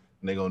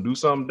 and they're gonna do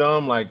something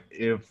dumb. Like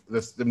if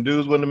them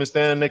dudes wouldn't have been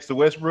standing next to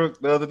Westbrook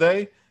the other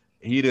day,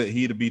 he'd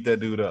have beat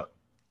that dude up.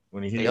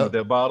 when he hit him Yep. with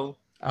that bottle.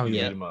 Oh he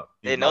yeah. lit him up.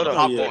 They know them.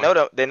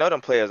 Popcorn. They know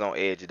them players on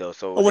edge though.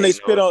 So Or when they know-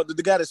 spit on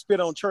the guy that spit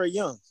on Trey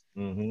Young.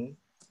 Mm-hmm.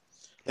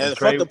 And the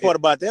fucked up part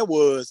about that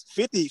was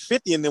 50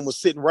 and them was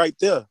sitting right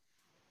there.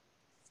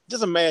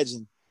 Just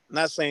imagine.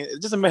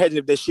 Just imagine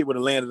if that shit would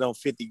have landed on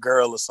 50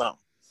 girl or something.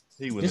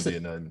 He wouldn't have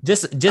did nothing.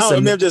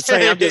 I'm just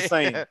saying. I'm just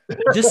saying.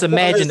 just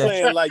imagine I'm just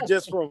saying, like,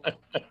 just from.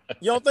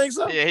 You don't think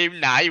so? Yeah, he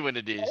wouldn't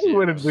have did He shit.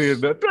 wouldn't have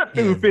did nothing. That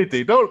dude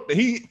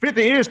 50.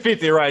 50 is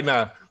 50 right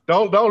now.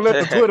 Don't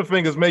let the Twitter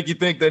fingers make you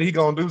think that he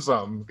gonna do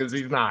something because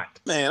he's not.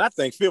 Man, I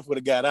think Fifth would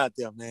have got out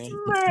there, man.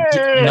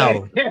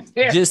 No.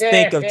 Just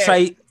think of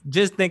Trey.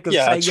 Just think of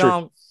Yeah, Trey true.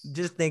 Young.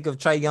 Just think of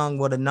Trey Young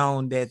would have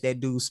known that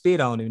dude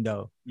spit on him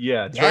though.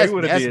 Yeah, Trey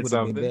would have did would've been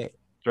something. bad.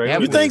 Trey That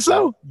would've You did think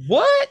so?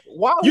 What?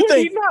 Why You would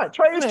think- he not?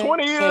 Trey is Man,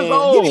 20 years man,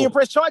 old. He didn't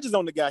press charges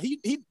on the guy. He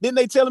didn't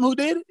they tell him who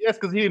did it? Yes,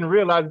 because he didn't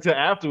realize until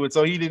afterwards,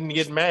 so he didn't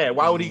get mad.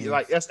 Why would he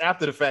like that's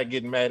after the fact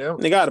getting mad?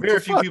 Nigga, Very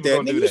few fuck people that.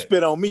 gonna Nigga, do you that.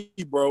 spit on me,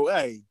 bro.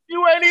 Hey,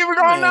 You ain't even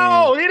gonna Man.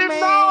 know. He didn't Man,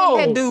 know.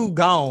 that dude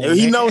gone.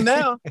 he man. know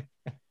now.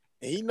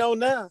 He know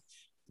now.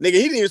 Nigga,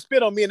 he didn't even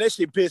spit on me, and that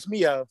shit pissed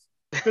me off.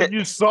 'Cause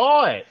you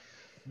saw it.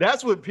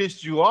 That's what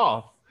pissed you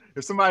off.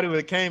 If somebody would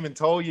have came and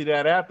told you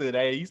that after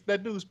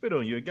that dude spit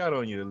on you, it got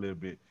on you a little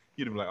bit.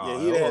 You'd have been like, Yeah, oh,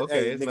 he had, okay.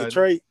 hey, It's nigga, not,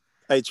 Trey.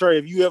 Hey, Trey,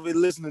 if you ever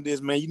listen to this,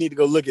 man, you need to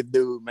go look at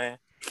dude, man.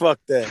 Fuck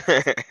that.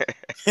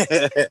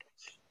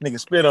 Nigga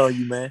spit on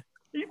you, man.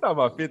 you talking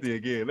about 50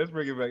 again. Let's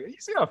bring it back. You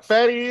see how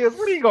fat he is?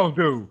 What are you gonna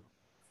do?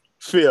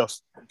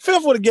 Fifth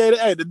would have gave it.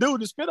 Hey, the dude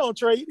that spit on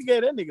Trey, he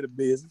gave that nigga the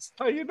business.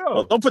 How you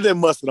know? Don't put that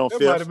mustard on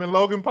That might Fifth. have been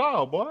Logan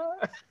Paul, boy.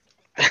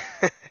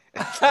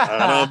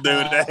 Don't do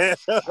that.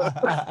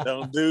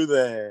 Don't do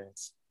that.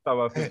 Talk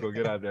about Fifth gonna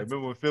get out there.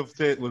 Remember when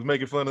 50 was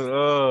making fun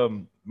of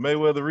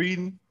Mayweather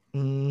reading?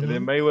 Mhm. And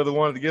then Mayweather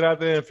wanted to get out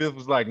there, and Fifth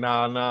was like,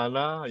 nah.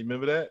 You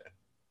remember that?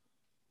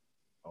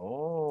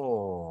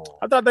 Oh.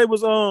 I thought they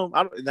was I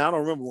don't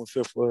remember when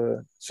Fifth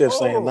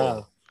saying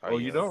nah. Oh,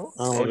 you don't?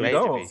 Oh, Oh, you you major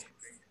don't?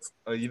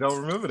 B. You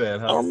don't remember that,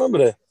 I huh? don't remember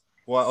that.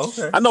 Well,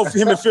 okay. I know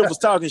him and Fifth was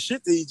talking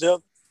shit to each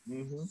other.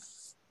 Mhm.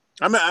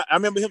 I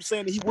remember him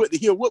saying that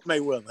he'll whoop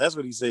Mayweather. That's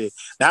what he said.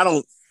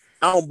 Now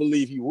I don't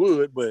believe he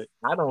would, but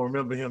I don't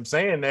remember him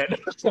saying that.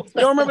 you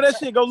don't remember that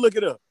shit? Go look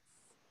it up.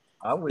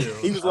 I will.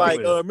 He was I like,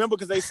 will. remember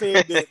because they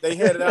said that they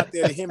had it out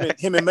there that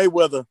him and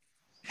Mayweather.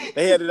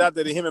 They had it out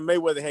there that him and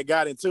Mayweather had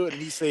got into it,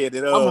 and he said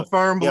that I'm a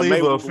firm yeah, believer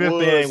Mayweather 50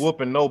 was- ain't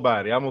whooping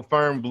nobody. I'm a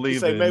firm he believer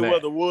said in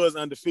Mayweather was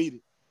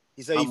undefeated.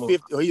 He said I'm a-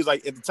 50. He was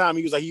like at the time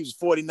he was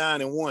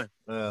 49-1.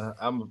 that.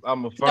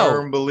 I'm a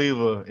firm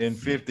believer in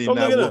 50 Go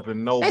not look it up.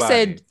 whooping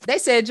nobody. They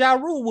said Ja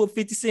Rule whooped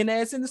 50 Cent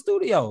ass in the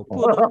studio.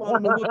 Pull up on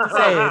him and whoop his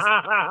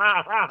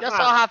ass. Y'all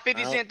saw how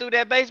 50 Cent threw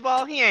that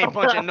baseball? He ain't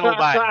punching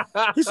nobody.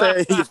 He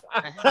said,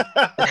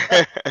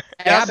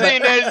 Y'all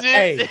seen that shit?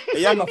 Hey,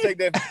 hey, y'all gonna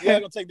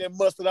take that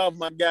mustard off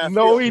my guy.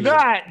 No, Phil. he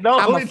not. No,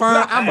 I'm a he firm,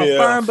 not. I'm a Yeah.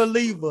 firm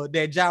believer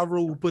that Ja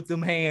Rule put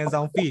them hands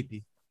on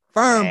 50.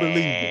 Firm believer.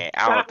 Man,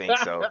 I don't think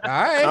so. All right.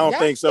 I don't y'all-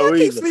 think so y'all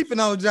keep either. sleeping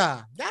on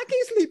Ja. Y'all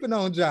keep sleeping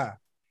on Ja.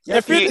 Yeah,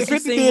 50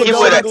 seen did what He Ja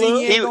would've- did,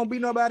 he ain't he- gonna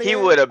beat nobody He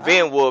else? would have All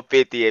been right. whooped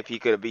 50 if he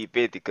could have beat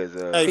 50 because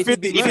Hey,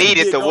 50 he did needed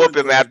did to Golden whoop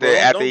him Gloves, after bro.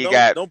 after he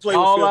got. Don't play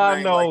with All Phil I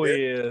name know like that.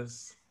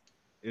 is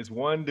it's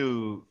one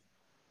dude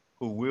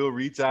who will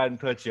reach out and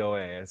touch your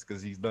ass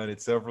because he's done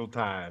it several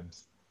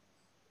times,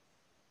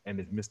 and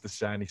it's Mr.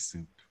 Shiny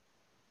Suit.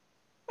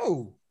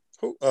 Oh,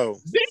 Who? Oh,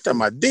 talking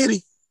about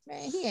Diddy.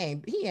 man, he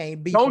ain't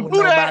beefing Don't with do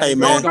that. nobody. Hey, that's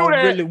man. gonna Don't do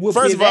that. really whoop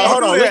First his of all, ass.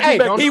 hold on. Let's Hey,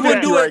 get back he to wouldn't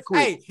 50 do right it. quick.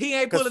 Hey, he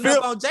ain't 'Cause pulling Phil-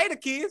 up on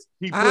Jada Kids.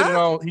 He put it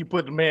on. He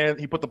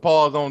put the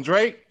paws on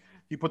Drake.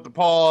 He put the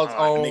paws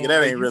Oh, on. nigga,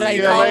 that ain't really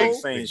J. that Cole. ain't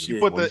saying He shit.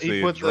 put When the you he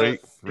said put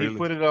Drake, the really? he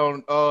put it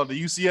on the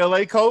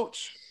UCLA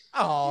coach.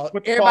 Oh,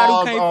 Put the everybody who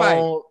paws can't fight.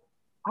 on.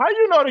 How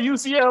you know the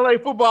UCLA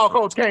football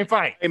coach can't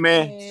fight? Hey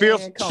man, Man,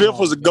 Fifth come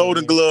was a on,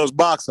 Golden man. Gloves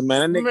boxer,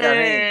 man. That nigga got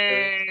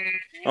hands.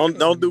 Man,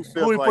 Don't do Fifth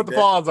who he like put the that.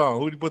 paws on?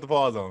 Who did he put the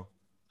paws on?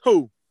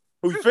 Who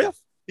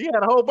Fifth? He had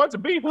a whole bunch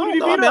of beef. Who I did he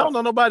don't know. I beat mean, I up? don't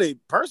know nobody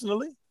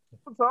personally.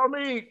 So, I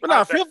mean, But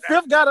nah,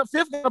 Fifth got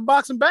a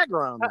boxing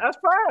background. that's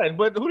fine.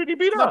 But who did he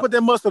beat Now up? put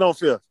that mustard on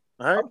Fifth.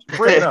 All right, I'm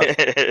straight up.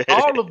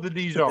 All of the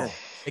Dijon.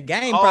 The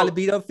game Oh. probably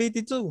beat up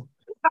 52.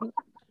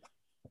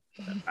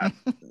 I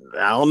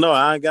don't know.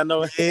 I ain't got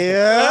no.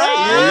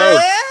 Yeah.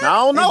 I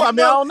don't know. I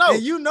mean, I don't know.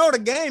 And you know the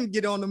game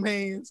get on them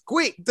hands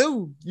quick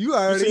too. You You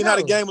already seen know. how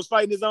the game was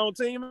fighting his own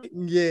team?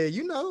 Yeah,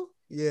 you know.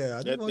 Yeah,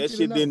 I just That, want that you shit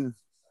to know. didn't.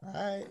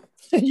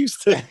 All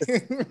used to.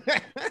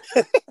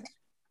 right.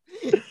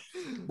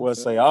 Well,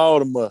 say all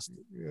the mustard.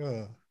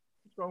 Yeah.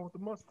 What's wrong with the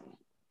mustard?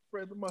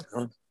 Spread the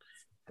mustard.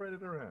 Spread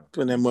it around.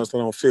 Putting that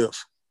mustard on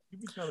Fifth. You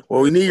be trying to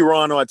Well, we spread need it.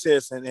 Ron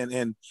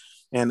Artest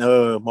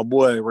and my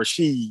boy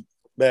Rashid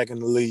back in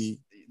the league.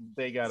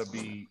 They gotta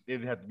be.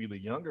 It'd have to be the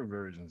younger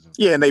versions. Of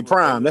Yeah, and they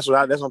prime. That's what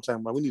I'm talking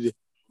about. We need to.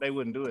 They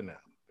wouldn't do it now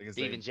because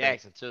Steven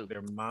Jackson too.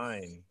 Their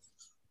minds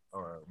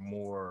are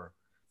more.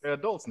 They're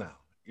adults now.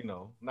 You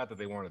know, not that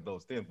they weren't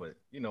adults then, but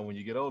you know, when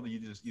you get older,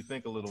 you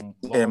think a little.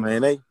 Yeah, longer.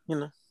 man. They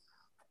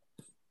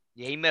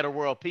Yeah, he met a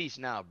world peace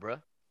now,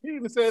 bruh. He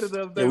even said it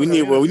the other day. Yeah, we when I need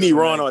interviewed him,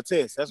 Ron like,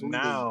 Artest. That's what we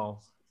need. now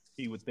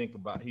he would think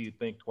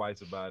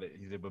twice about it.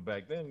 He said, but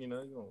back then, you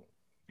know, you gonna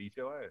beat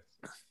your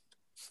ass.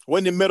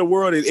 Wasn't it Metal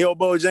World that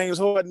elbow James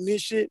Harden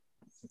this shit?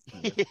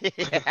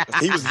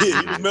 He was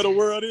Metal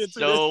World into that.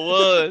 Sure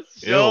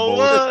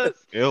was.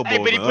 Elbow Hey,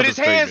 but he put his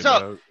hands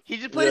up. He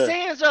just put his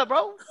hands up,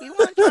 bro. He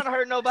wasn't trying to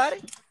hurt nobody.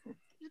 He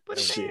just put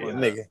his Shit, hands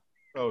up. nigga.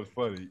 That was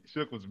funny.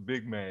 Shook was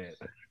big mad.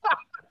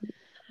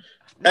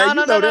 Hey, you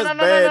know that's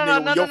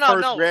bad, nigga. When your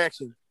first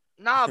reaction.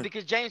 Nah,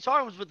 because James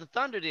Harden was with the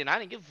Thunder then. I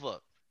didn't give a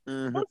fuck.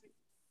 Mm-hmm.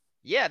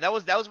 Yeah, that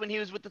was when he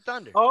was with the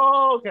Thunder.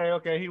 Oh,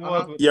 okay. He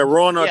was. With Yeah,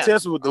 Ron Artest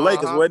was with the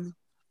Lakers, wasn't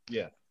he?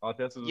 Yeah,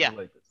 Artest was with the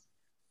Lakers.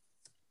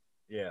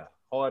 Yeah,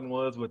 Harden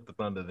was with the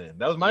Thunder then.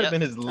 That might have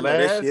been his last.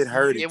 That shit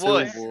hurt it too,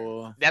 was.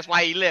 Boy. That's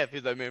why he left.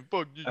 He's like, man,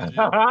 fuck you.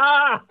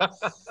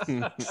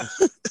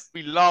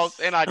 We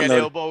lost, and I got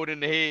elbowed in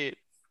the head.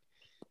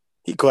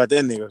 He caught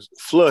that nigga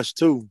flush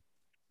too.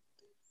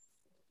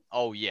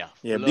 Oh yeah.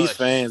 Yeah, these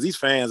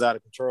fans out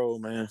of control,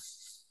 man.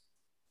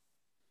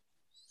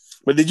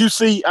 But did you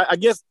see? I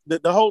guess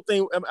the whole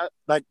thing,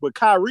 like with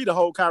Kyrie, the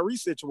whole Kyrie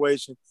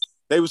situation,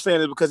 they were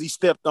saying it because he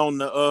stepped on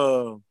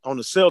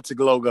the Celtic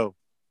logo.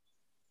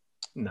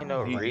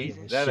 No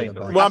reason. That ain't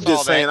the reason. Well,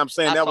 I'm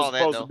saying that was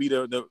supposed to be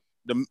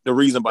the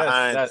reason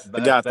behind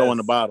the guy throwing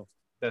the bottle.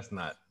 That's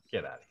not.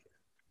 Get out of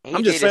here.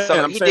 He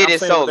did it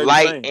so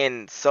light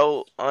and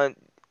so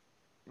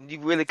you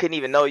really couldn't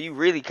even know. You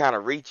really kind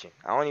of reaching.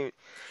 I don't even.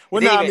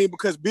 Well, no, I mean,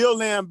 because Bill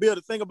Lambier,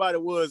 the thing about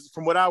it was,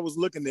 from what I was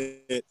looking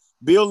at,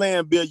 Bill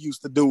Lambier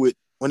used to do it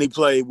when he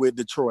played with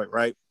Detroit,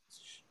 right?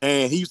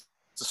 And he used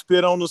to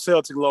spit on the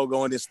Celtic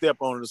logo and then step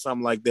on it or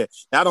something like that.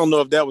 Now, I don't know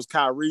if that was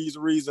Kyrie's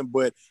reason,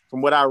 but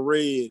from what I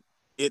read,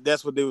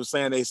 that's what they were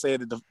saying. They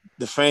said that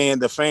the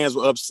fans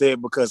were upset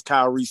because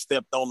Kyrie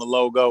stepped on the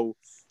logo,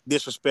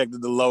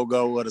 disrespected the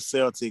logo of the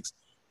Celtics,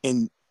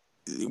 and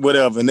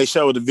whatever. And they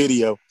showed the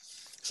video.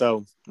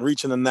 So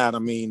reaching or not, I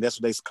mean, that's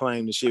what they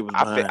claim the shit was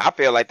behind. I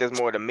feel like there's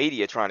more the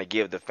media trying to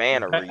give the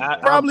fan a reason.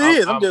 Probably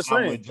is. I'm just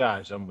saying.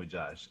 I'm with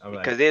Josh.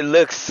 Because it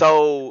looks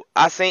so.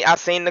 I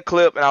seen the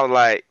clip and I was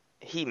like,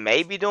 he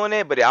may be doing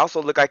it, but it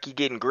also looked like he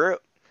getting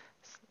gripped.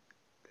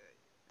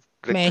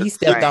 Man, he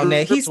stepped on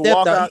that. He stepped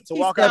on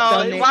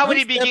that. Why would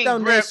he be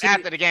getting gripped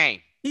after the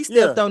game? He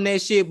stepped on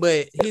that shit,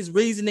 but his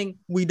reasoning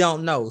we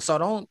don't know.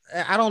 So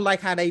I don't like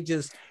how they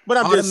just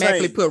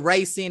automatically put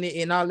race in it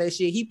and all that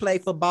shit. He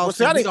played for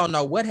Boston. Well, we don't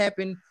know what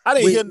happened. I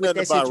didn't hear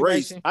nothing about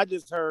race. I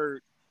just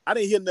heard. I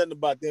didn't hear nothing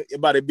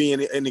about it being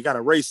any kind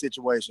of race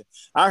situation.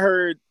 I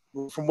heard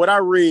from what I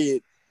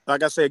read.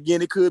 Like I said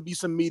again, it could be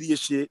some media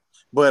shit,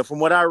 but from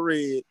what I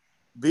read,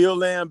 Bill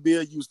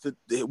Lambier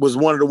was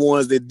one of the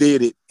ones that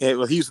did it.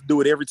 And he used to do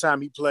it every time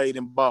he played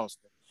in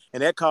Boston,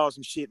 and that caused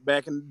some shit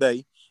back in the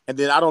day. And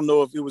then I don't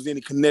know if it was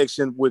any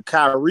connection with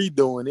Kyrie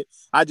doing it.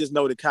 I just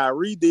know that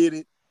Kyrie did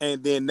it,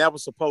 and then that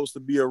was supposed to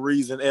be a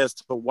reason as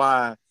to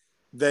why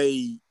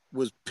they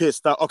was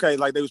pissed off. Okay,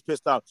 like they was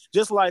pissed off.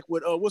 Just like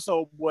with what's the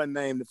old boy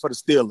name for the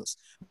Steelers?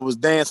 It was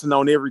dancing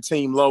on every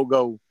team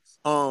logo.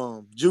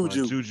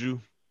 Juju.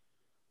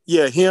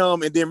 Yeah,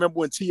 him. And then remember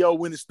when T.O.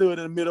 went and stood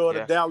in the middle of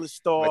the Dallas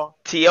Star?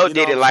 T.O.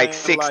 did it like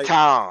 6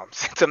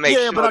 times to make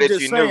sure but I'm that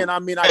just you saying, knew. I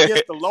mean, I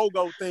guess the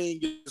logo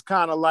thing is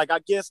kind of like, I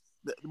guess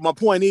my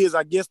point is,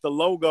 I guess the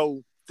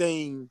logo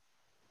thing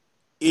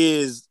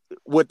is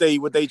what they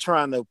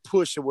trying to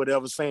push or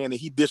whatever, saying that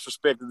he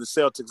disrespected the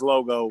Celtics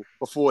logo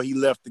before he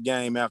left the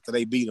game after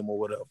they beat him or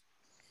whatever.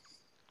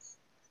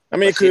 I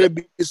mean, it could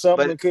be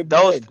something. But it could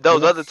those be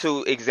other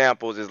two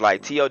examples is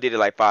like T.O. did it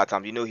like 5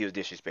 times. You knew he was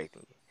disrespecting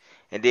you.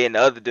 And then the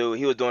other dude,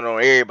 he was doing it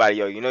on everybody,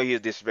 yo. You know he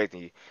was disrespecting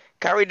you.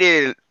 Kyrie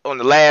did it on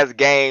the last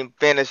game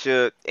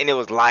finisher, and it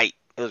was light.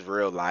 It was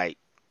real light.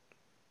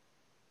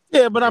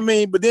 Yeah, but I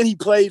mean, but then he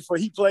played for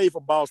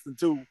Boston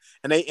too,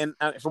 and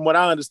from what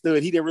I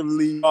understood, he didn't really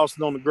leave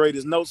Boston on the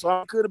greatest note.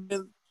 So it could have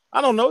been, I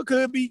don't know, could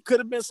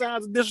have been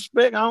signs of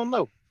disrespect. I don't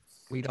know.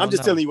 I'm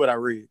just telling you what I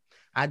read.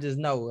 I just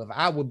know if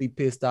I would be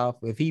pissed off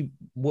if he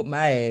whooped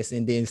my ass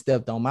and then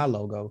stepped on my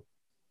logo.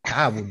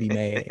 I would be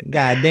mad.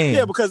 God damn.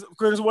 Yeah, because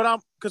from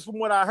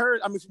what I heard,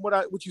 I mean, from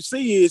what you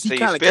see is he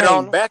kind of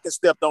came back and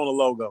stepped on the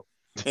logo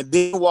and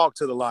then walked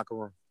to the locker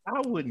room.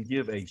 I wouldn't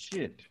give a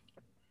shit.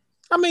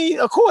 I mean,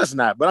 of course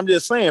not. But I'm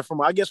just saying,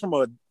 I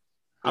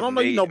don't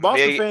know,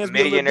 Boston fans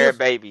millionaire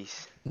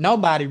babies.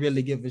 Nobody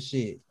really give a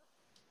shit.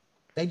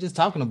 They just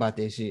talking about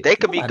that shit. They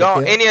could be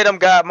gone. Any of them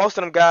guys, most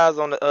of them guys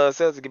on the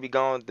Celtics could be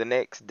gone the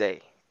next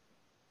day.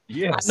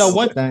 Yes. I know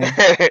one thing.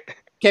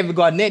 Kevin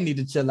Garnett need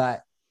to chill out.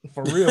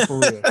 For real.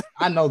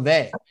 I know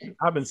that.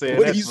 I've been saying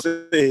what he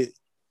said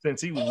since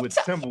he was with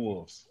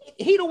Timberwolves.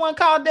 He the one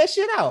called that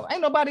shit out.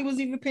 Ain't nobody was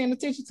even paying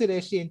attention to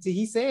that shit until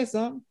he said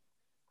something.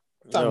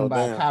 Talking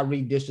about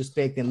Kyrie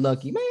disrespecting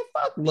Lucky. Man,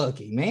 fuck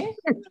Lucky, man.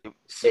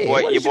 Shit,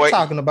 what you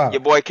talking about?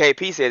 Your boy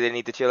KP said they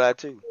need to chill out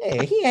too.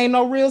 Yeah, he ain't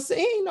no real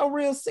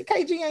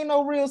KG ain't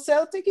no real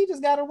Celtic. He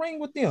just got a ring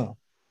with them.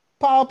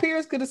 Paul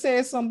Pierce could have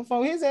said something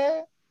before his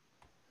ass.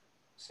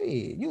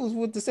 Shit, you was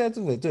with the Celtics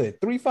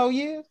for 3-4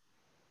 years?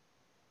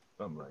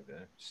 Something like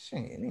that. Shit,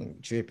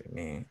 ain't tripping,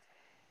 man.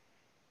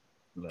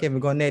 Kevin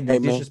Garnett Hey,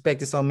 man.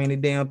 disrespected so many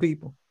damn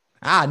people.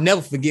 I'll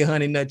never forget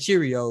Honey Nut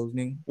Cheerios,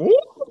 nigga.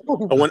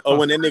 Or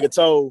when that nigga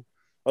told,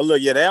 oh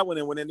look, yeah, that one,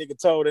 and when that nigga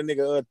told that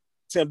nigga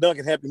Tim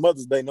Duncan Happy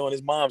Mother's Day, knowing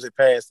his moms had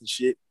passed and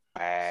shit.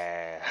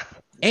 And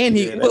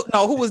Yeah,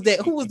 who was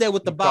that? Who was that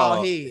with the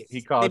bald head?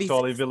 He called That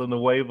Charlie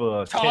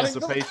Villanueva a Charlie cancer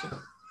patient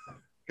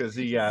because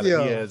he Yeah.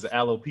 has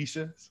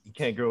alopecia. He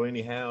can't grow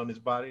any hair on his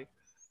body.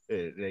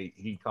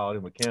 He called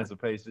him a cancer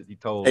patient. He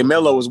told Hey,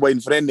 Mello was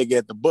waiting for that nigga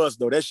at the bus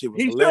though. That shit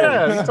was he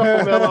hilarious. He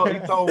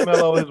told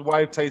Mello his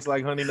wife tastes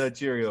like Honey Nut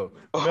Cheerio.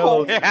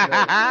 Mello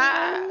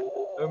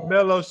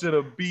should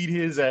have beat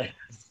his ass.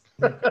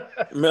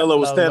 Mello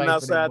was standing waiting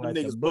for that outside boy the at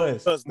the niggas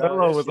bus. bus.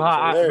 Mello was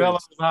hot. hilarious. Mello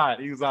was hot.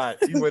 He was hot.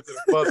 He went to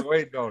the bus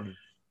waiting on him.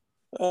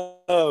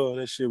 Oh,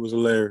 that shit was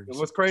hilarious.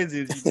 What's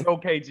crazy is you know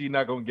KG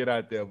not gonna get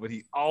out there, but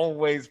he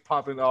always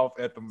popping off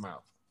at the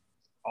mouth.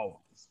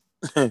 Always.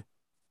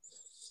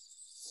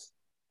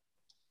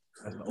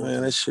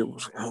 Man, that shit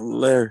was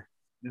hilarious.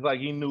 It's like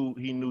he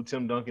knew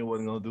Tim Duncan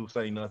wasn't gonna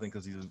say nothing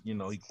because he's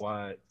he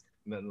quiet,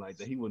 nothing like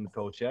that. He wouldn't have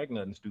told Shaq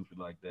nothing stupid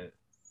like that.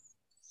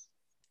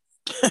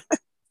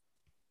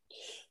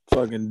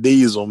 Fucking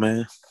Diesel,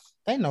 man.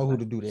 They know who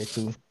to do that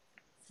to.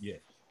 Yeah.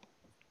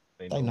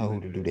 They know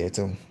who to do that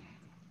to.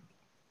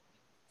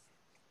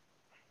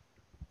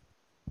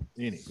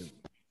 Anywho.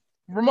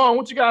 Ramon,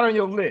 what you got on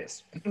your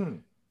list?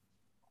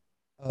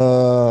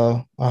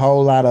 A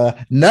whole lot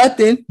of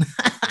nothing.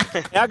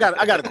 Hey, I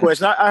got a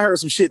question. I heard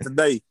some shit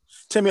today.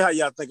 Tell me what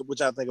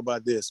y'all think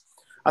about this.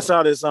 I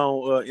saw this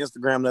on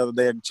Instagram the other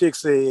day. A chick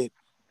said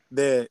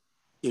that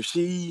if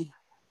she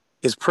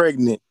is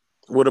pregnant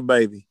with a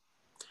baby,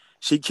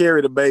 she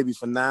carried a baby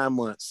for 9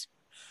 months.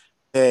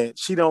 And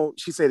she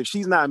said if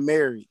she's not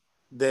married,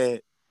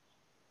 that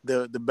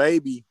the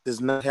baby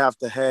does not have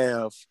to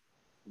have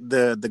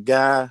the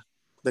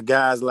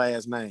guy's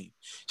last name.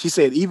 She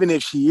said even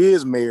if she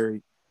is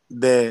married,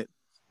 that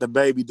the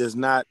baby does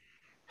not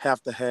have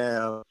to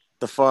have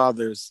the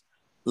father's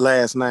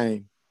last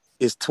name.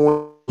 It's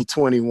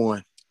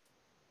 2021.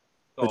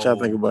 What y'all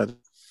think about it?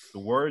 The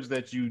words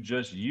that you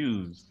just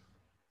used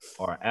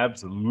are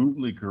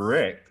absolutely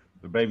correct.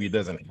 The baby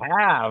doesn't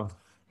have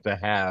to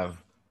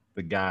have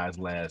the guy's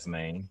last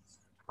name.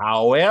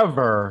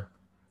 However,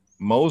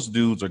 most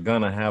dudes are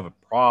gonna have a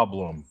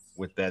problem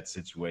with that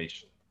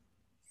situation.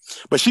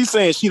 But she's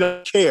saying she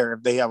don't care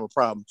if they have a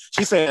problem.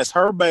 She's saying it's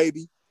her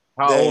baby.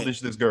 How old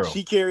is this girl?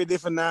 She carried it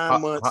for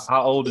 9 months.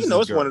 How old is this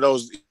it's girl?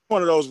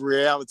 one of those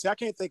reality. I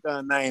can't think of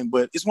her name,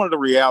 but it's one of the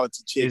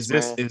reality chicks.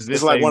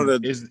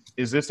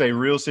 Is this a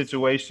real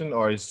situation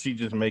or is she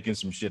just making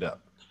some shit up?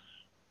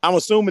 I'm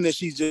assuming that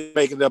she's just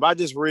making it up. I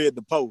just read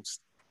the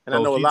post, and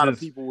I know a lot of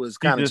people was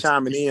kind of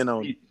chiming in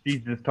on it.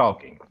 She's just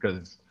talking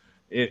because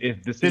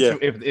if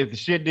the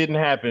shit didn't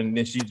happen,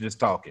 then she's just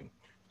talking.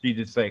 She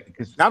just saying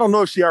because I don't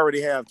know if she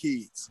already have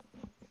kids,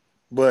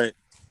 but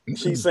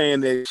she's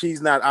saying that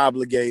she's not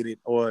obligated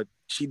or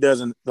she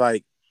doesn't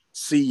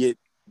see it.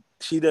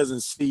 She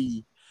doesn't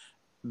see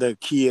the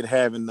kid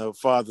having the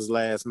father's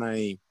last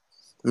name,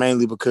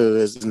 mainly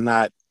because it's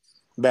not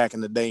back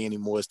in the day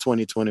anymore. It's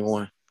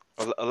 2021.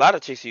 A lot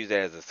of chicks use that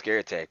as a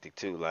scare tactic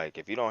too. Like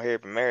if you don't hurry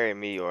up and marry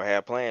me or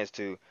have plans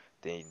to,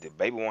 then the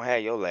baby won't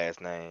have your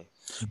last name.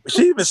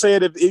 She even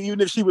said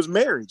even if she was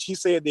married, she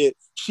said that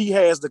she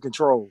has the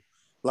control.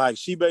 Like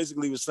she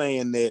basically was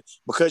saying that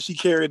because she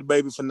carried the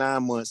baby for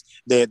 9 months,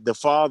 that the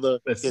father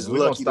is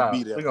lucky to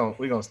be there.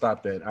 We're gonna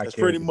stop that. That's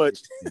pretty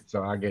much.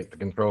 So I get to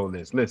control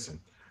this. Listen,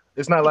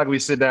 it's not like we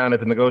sit down at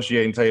the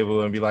negotiating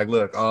table and be like,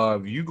 look,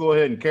 you go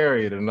ahead and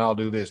carry it and I'll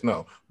do this.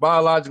 No,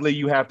 biologically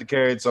you have to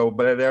carry it. So,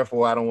 but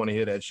therefore I don't want to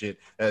hear that shit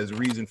as a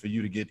reason for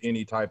you to get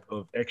any type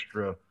of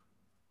extra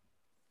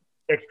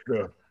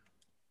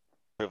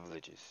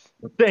privileges.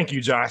 Thank you,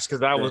 Josh,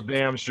 because I was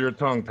damn sure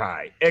tongue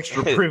tied.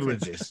 Extra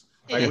privileges.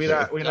 Like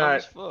we're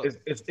not.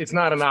 It's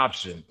not an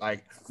option.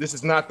 Like this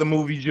is not the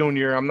movie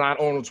Junior. I'm not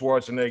Arnold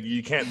Schwarzenegger.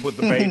 You can't put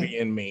the baby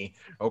in me.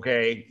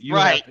 Okay, you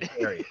have to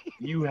carry it.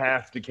 You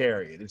have to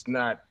carry it. It's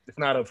not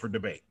up for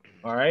debate.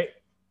 All right,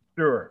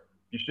 sure.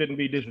 You shouldn't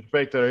be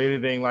disrespected or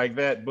anything like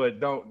that. But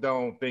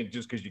don't think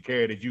just because you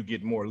carried it, you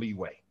get more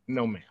leeway.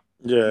 No, ma'am.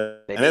 Yeah,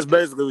 and that's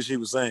basically what she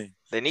was saying.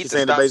 She's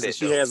saying that basically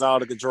she has all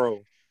the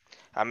control.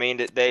 I mean,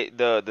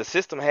 the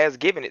system has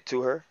given it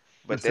to her.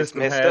 But the system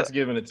has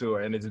given it to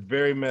her, and it's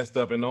very messed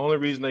up. And the only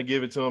reason they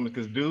give it to them is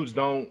because dudes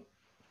don't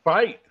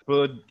fight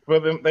for them.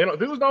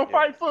 Dudes don't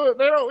fight for.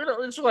 They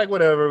don't. It's like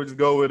whatever. We just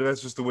go with it.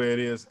 That's just the way it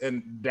is,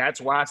 and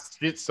that's why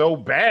shit's so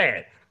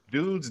bad.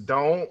 Dudes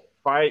don't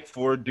fight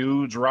for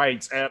dudes'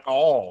 rights at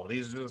all.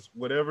 It's just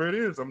whatever it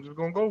is. I'm just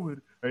gonna go with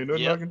it. Ain't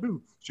nothing I can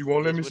do. She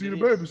won't let me see the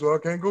baby, so I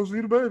can't go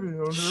see the baby.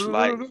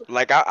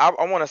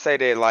 I want to say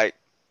that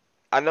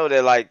I know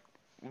that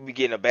we be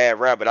getting a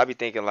bad rap, but I be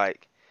thinking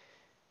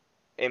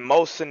in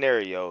most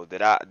scenarios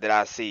that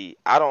I see,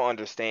 I don't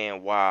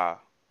understand why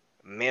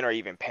men are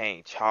even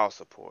paying child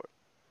support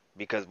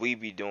because we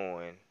be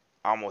doing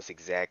almost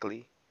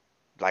exactly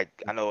I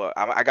know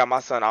I got my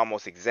son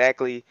almost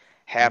exactly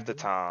half the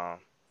time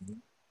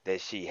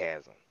that she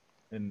has him,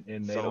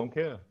 and they don't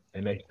care.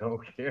 and they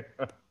don't care.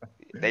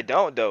 They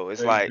don't though.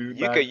 It's They like do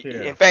you could, not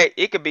care. in fact,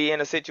 it could be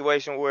in a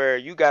situation where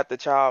you got the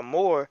child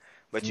more,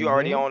 but you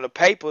already Mm-hmm. own the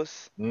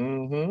papers,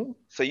 Mm-hmm.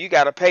 so you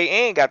gotta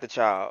pay and got the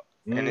child.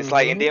 And it's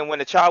like, and Mm-hmm. then when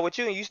the child with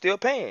you, and you still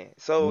paying.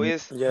 So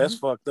it's Yeah, that's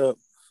fucked up.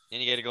 Then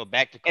you got to go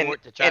back to and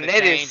court to try to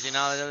that change and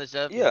all that is other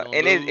stuff. You're yeah, gonna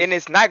and lose.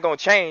 it's not gonna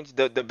change.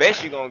 The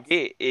best you're gonna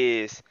get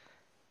is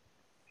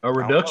A I don't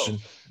know, reduction.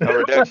 a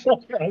reduction.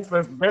 That's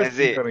the best That's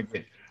you're it. gonna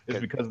get. It's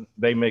 'Cause, because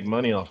they make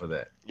money off of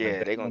that. Like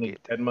yeah, they gonna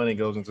get that. that money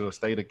goes into a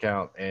state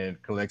account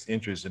and collects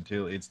interest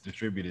until it's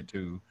distributed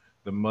to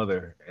the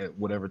mother at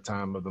whatever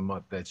time of the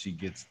month that she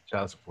gets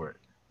child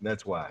support.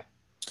 That's why.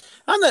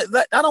 I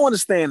don't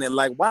understand it.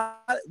 Like, why?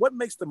 What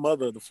makes the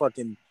mother the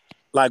fucking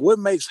like? What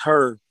makes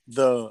her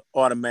the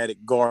automatic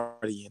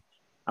guardian?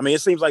 I mean,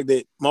 it seems like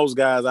that most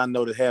guys I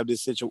know that have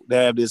this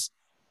they have this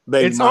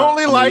baby It's mama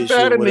only like issue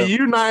that or in the whatever.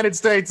 United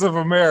States of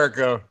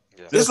America.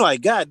 Yeah. It's Just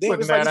like, God damn,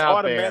 putting it's like that it's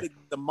out there. automatic.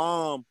 The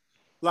mom,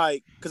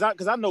 like, cause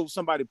I know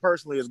somebody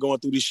personally is going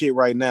through this shit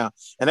right now,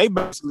 and they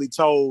basically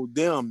told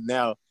them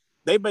now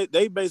they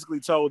basically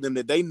told them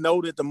that they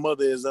know that the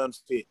mother is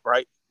unfit,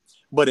 right?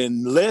 But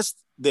unless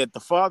that the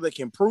father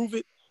can prove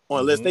it, or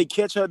unless Mhm. they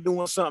catch her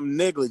doing something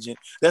negligent,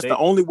 that's the They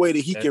only way that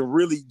he that, can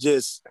really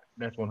just.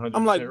 that's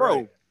I'm like, 100% bro,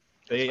 right.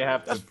 They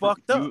have to that's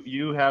fucked up.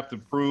 you have to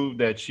prove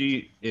that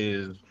she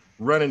is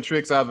running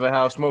tricks out of the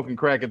house, smoking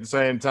crack at the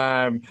same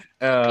time.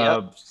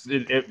 Yep.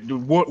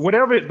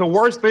 Whatever the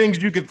worst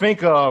things you could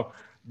think of,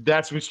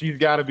 that's what she's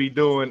got to be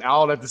doing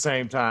all at the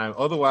same time.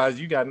 Otherwise,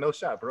 you got no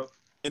shot, bro.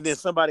 And then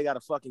somebody got to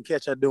fucking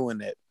catch her doing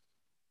that.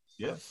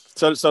 Yeah.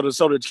 So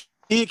the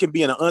kid can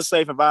be in an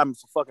unsafe environment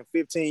for fucking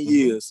 15 Mhm.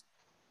 years,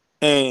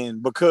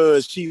 and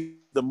because she's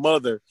the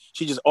mother,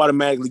 she just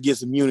automatically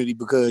gets immunity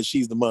because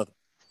she's the mother.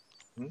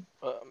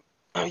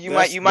 You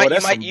That's boy,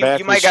 that's some you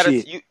backwards might got a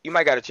shit, you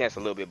might got a chance a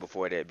little bit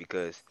before that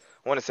because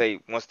I want to say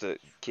once the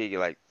kid get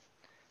like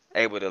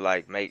able to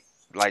like make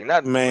like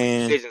not make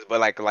man. decisions but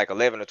like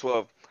 11 or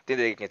 12, then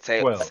they can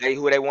tell 12. say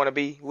who they want to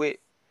be with.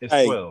 It's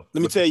Hey, 12.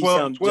 let me But tell you 12,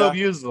 something, 12 Josh.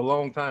 years is a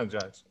long time,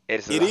 Josh.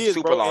 It's It a is,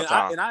 super bro. long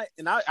time.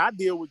 I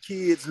deal with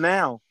kids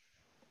now.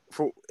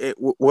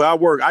 Where I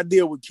work, I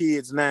deal with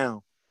kids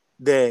now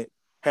that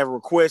have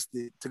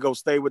requested to go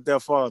stay with their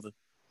father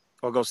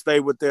or go stay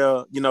with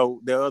their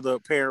other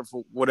parent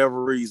for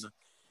whatever reason,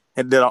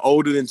 and that are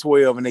older than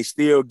 12, and they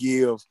still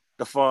give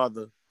the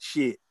father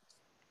shit.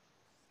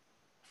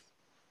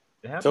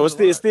 It So happens a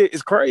lot.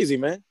 it's crazy,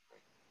 man.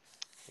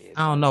 Yeah,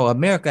 I don't know.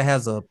 America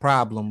has a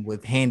problem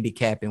with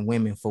handicapping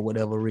women for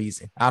whatever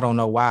reason. I don't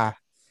know why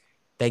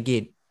they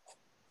get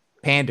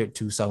pandered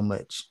to so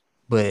much,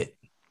 but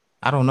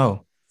I don't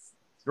know.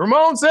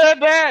 Ramon said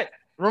that. Yep,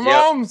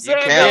 Ramon you said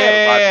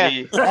canceled, my Yeah.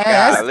 G.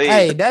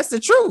 Hey, Golly, that's the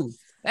truth.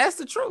 That's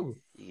the truth.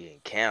 you getting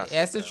canceled.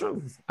 That's the Bro.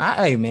 truth.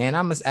 Hey, man,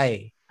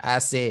 I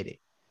said it.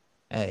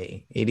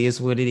 Hey, it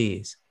is what it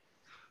is.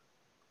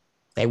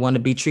 They want to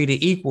be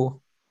treated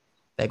equal.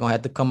 They're gonna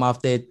have to come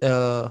off that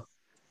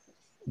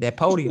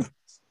podium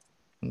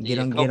and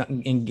Yeah,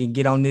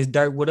 get on this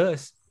dirt with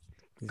us.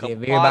 couple If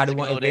pods everybody ago,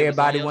 they was on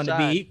everybody your want to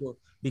side. be equal,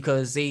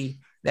 because see,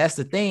 that's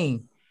the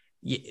thing.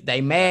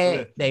 They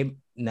mad.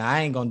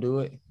 I ain't gonna do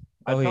it.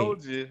 I Go ahead.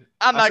 told you.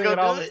 I'm I not say gonna it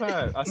all do the it.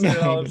 time. I say it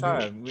all the Gonna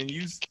do it. time. When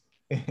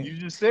you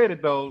just said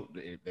it though,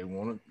 they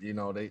want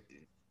to,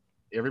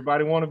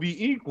 everybody want to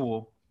be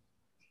equal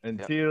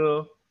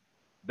until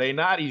they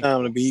not Time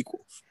equal. to be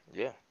equal.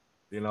 Yeah,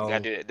 You you know,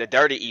 got to do the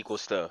dirty equal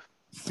stuff.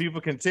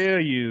 people can tell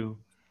you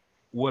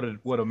what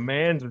a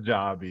man's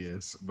job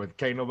is, but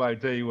can't nobody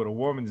tell you what a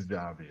woman's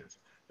job is.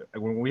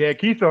 When we had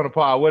Keith on the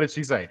pod, what did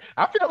she say?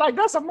 I feel like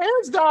that's a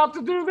man's job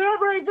to do that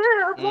right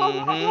there. Blah,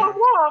 blah, blah,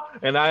 blah.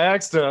 And I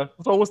asked her,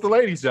 so what's the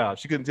lady's job?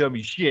 She couldn't tell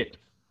me shit.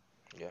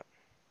 Yeah.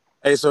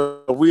 Hey,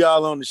 so if we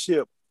all on the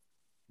ship,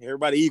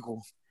 everybody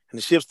equal, and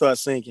the ship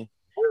starts sinking.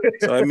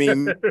 So I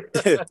mean,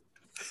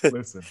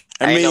 Listen,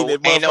 Ain't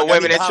no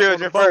women and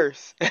children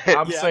first.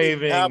 I'm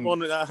saving. I'm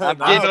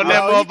getting on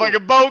that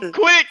motherfucking boat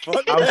quick.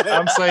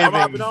 I'm saving. I'm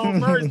hopping on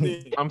first.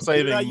 Then. I'm How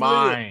saving you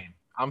mine.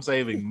 I'm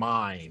saving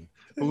mine.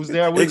 Who's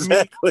there with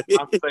Exactly. me?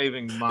 I'm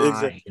saving mine.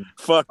 Exactly.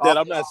 Fuck that.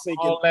 I'm not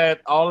sinking.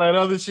 All that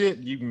other shit.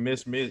 You can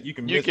miss me. You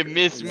can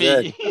miss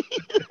me.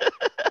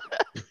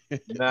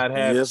 Not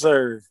have. Yes,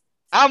 sir.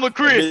 I'm a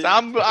Chris.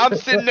 I'm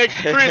sitting next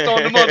to Chris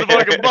on the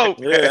motherfucking boat.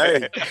 Yeah,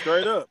 hey,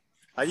 straight up.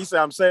 Like you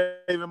said, I'm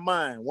saving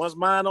mine. Once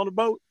mine on the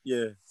boat,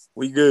 yeah,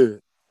 we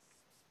good.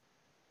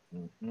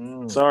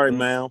 Sorry,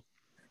 ma'am.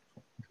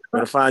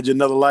 Better find you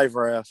another life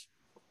raft.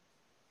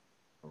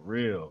 For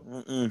real.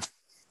 Mm-mm.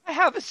 I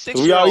have a We all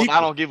 6-year-old. equal.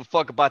 I don't give a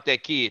fuck about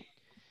that kid.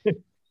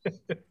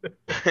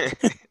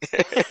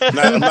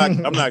 I'm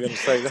not gonna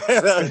say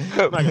that.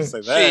 I'm not gonna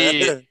say that.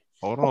 Shit.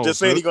 Hold on. Just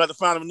saying Sis. he's gonna have to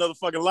find him another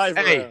fucking life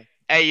Hey, raft.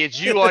 hey, it's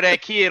you or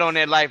that kid on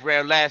that life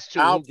raft last two.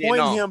 I'll Who getting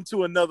point on? him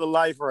to another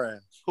life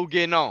raft. Who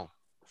getting on?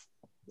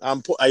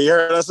 You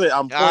heard what I said?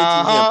 I'm pointing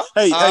Uh-huh.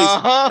 him.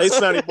 Uh-huh. Hey,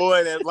 sonny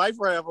boy, that life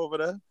raft over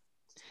there.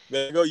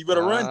 Better go. You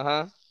better run.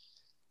 Uh-huh.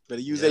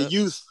 Better use Yep. that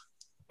youth.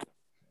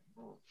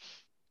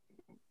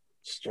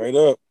 Straight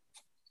up.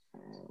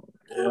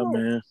 Yeah,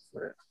 man.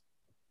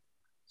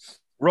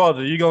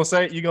 Roger, you gonna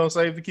save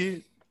the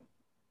kid?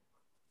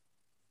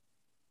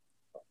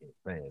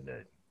 Saying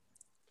that.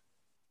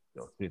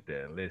 Don't sit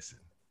there and listen.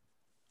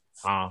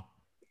 Huh?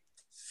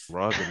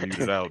 Roger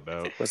muted out,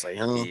 dog. What's like,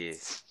 Yeah.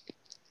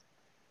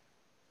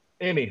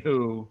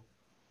 Anywho,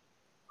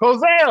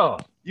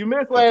 Cozell, you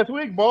missed last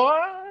week, boy.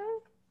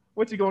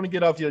 What you gonna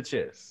get off your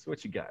chest?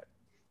 What you got?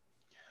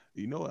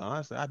 You know what?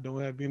 Honestly, I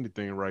don't have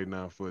anything right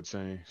now for a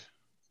change.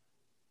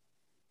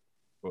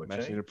 For a I'm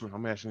actually, change?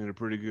 I'm actually in a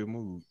pretty good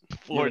mood.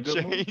 For a a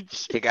good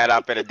change. He got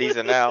up at a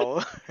decent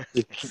hour.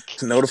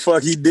 No, the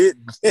fuck he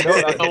didn't.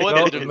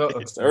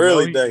 It's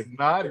early he day. did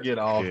not get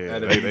off Yeah,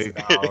 at a they-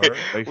 decent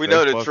hour. We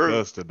know the fucked truth.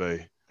 us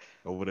today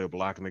over there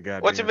blocking the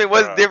goddamn. What you mean?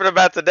 What's crowd. different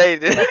about today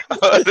than the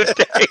other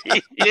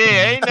day?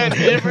 Yeah, ain't nothing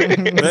different.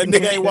 That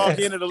nigga ain't walk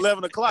in at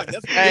 11 o'clock.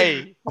 That's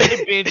Hey,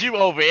 they bend you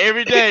over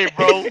every day,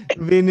 bro.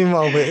 Bend him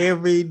over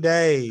every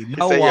day.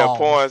 No Say you're a walls.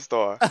 porn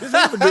star. This is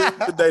a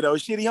good day though.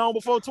 Shit, he home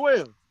before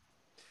 12.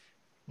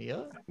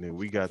 Yeah. And then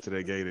we got to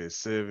that gate at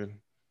 7.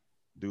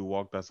 Dude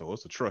walked out. I said,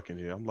 "What's a truck in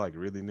here?" I'm like,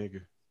 "Really,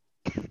 nigga?"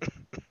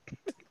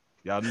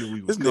 Y'all knew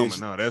we was This coming.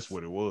 nigga- Now that's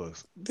what it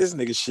was. This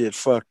nigga shit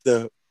fucked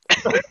up.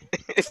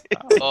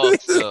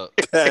 Fucked up.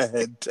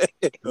 God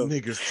damn.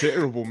 Nigga's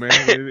terrible, man.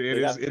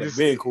 It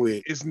Been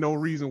quit. it's no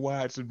reason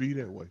why it should be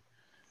that way.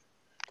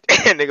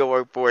 Nigga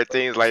work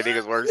 14s like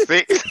niggas work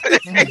 6.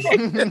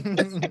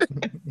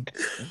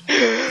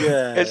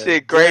 That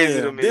shit crazy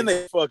to Damn. me. Then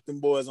they fucked them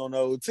boys on the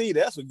OT.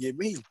 That's what get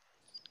me.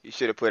 You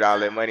should have put all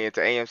that money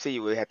into AMC.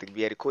 You would have to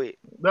be able to quit.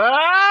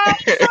 Ah!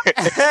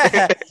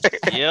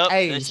 Yep.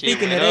 Hey, that shit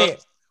speaking of went up.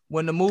 that,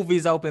 when the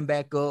movies open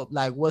back up,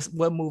 like what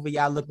movie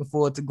y'all looking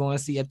forward to going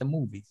see at the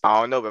movies? I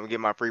don't know, but I'm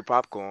getting my free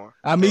popcorn.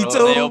 Me Oh,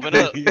 too. they open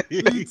up.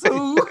 Me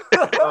too.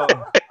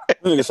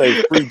 Nigga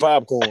say free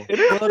popcorn. It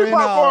is Butter and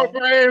popcorn all. for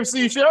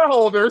AMC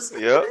shareholders.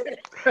 Yep.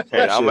 And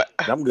That I'm shit,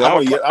 a, I'm good. I'm a-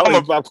 I don't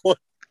I'm eat popcorn.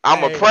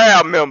 I'm a Hey.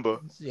 proud member.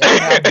 Yeah,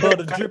 I got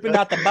butter dripping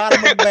out the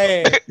bottom of the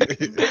bag.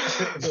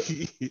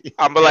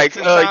 I'm like,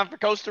 Time for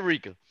Costa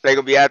Rica. they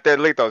gonna be out there.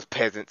 Look at those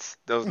peasants,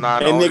 those Hey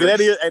non-owners.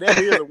 nigga, that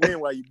is a win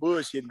while you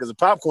bullshitting because the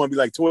popcorn be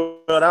like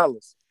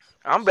 $12.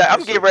 I'm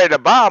getting ready to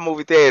buy a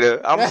movie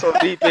theater. I'm so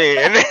deep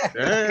in.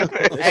 Damn.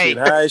 That Hey. shit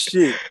high as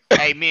shit.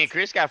 Hey, me and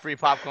Chris got free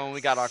popcorn when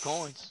we got our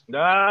coins.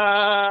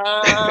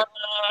 Ah!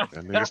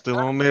 That nigga still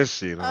on that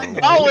shit. Huh?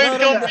 Always Love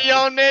gonna that. be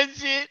on that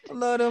shit. I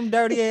love them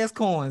dirty ass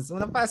coins.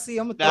 When if I see,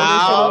 I'm gonna throw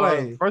Nah. that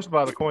shit away. First of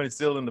all, the coin is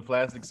still in the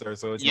plastic, sir.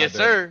 So it's Yes,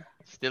 not dirty. sir.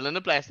 Still in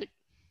the plastic.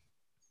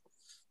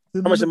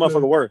 How much that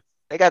motherfucker worth?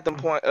 They got them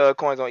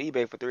coins on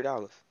eBay for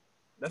 $3.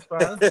 That's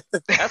fine.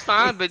 That's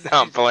fine, but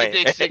I'm it's playing.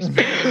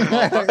 experience,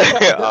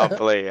 motherfucker. I'll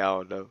play. I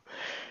don't know.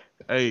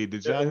 Hey,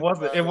 did y'all? It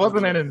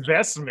wasn't an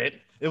investment.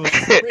 It was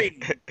free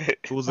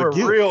It was a for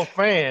gift. real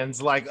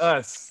fans like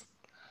us.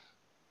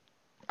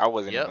 I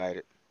wasn't Yep.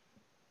 invited.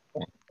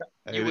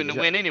 Hey, You wouldn't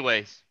win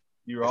anyways.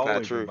 You're That's not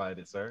always true.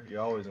 invited, sir.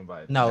 You're always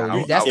invited. No,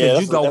 Yeah, that's yeah,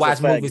 because you go that's a watch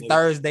fact, movies nigga.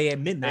 Thursday at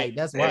midnight.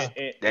 That's why.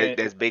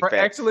 That's big facts.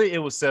 Actually, it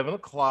was 7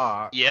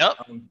 o'clock. Yep.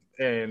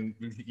 And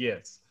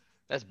yes.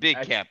 That's big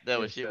Actually, cap. That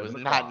it's shit was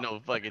 7 not o'clock. no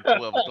fucking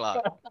 12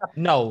 o'clock.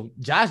 No,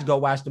 Josh go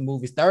watch the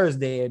movies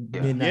Thursday at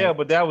midnight. Yeah,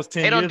 but that was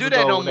 10 They don't years do that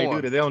ago no when they more.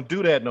 do that. They don't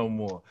do that no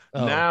more.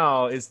 Oh.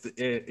 Now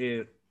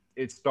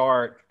it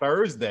start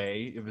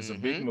Thursday if it's a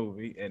big Mhm.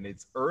 movie and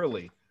it's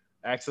early.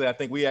 Actually, I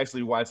think we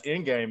actually watched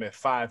Endgame at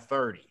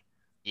 5:30. If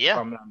Yeah.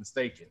 I'm not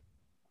mistaken.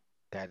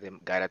 Got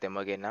out there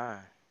mug at 9.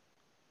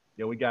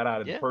 Yeah, we got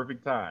out at Yeah. the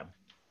perfect time.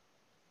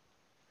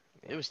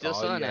 It was still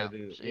All you sun gotta out.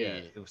 do- Shit. Yeah,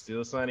 it was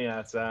still sunny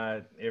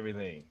outside.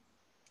 Everything.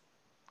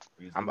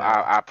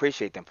 I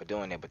appreciate them for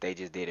doing that, but they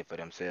just did it for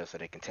themselves so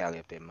they can tally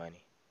up their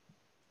money.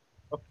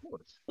 Of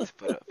course. It's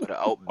for the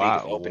Why?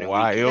 biggest opening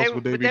Why weekend. else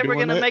would they But be they were doing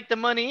gonna that? make the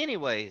money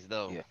anyways,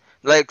 though. Yeah.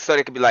 Like, so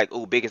they could be like,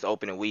 "Ooh, biggest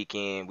opening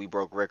weekend. We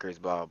broke records.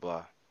 Blah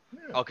blah."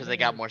 Oh, because they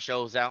got more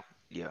shows out.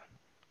 Yeah.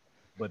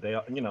 But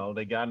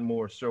they got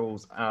more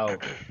shows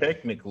out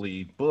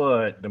technically,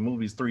 but the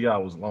movie's 3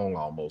 hours long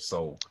almost.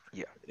 So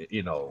Yeah.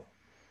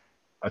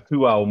 A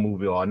 2-hour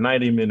movie or a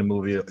 90-minute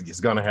movie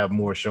is gonna have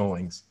more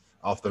showings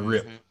off the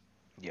rip. Mhm.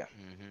 Yeah.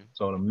 Mhm.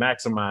 So to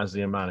maximize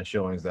the amount of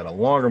showings that a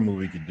longer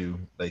movie could do,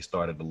 they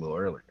started a little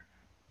earlier.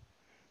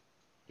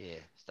 Yeah.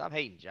 Stop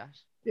hating,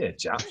 Josh. Yeah,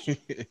 Josh.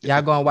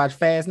 Y'all gonna watch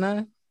Fast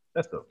 9?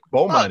 That's the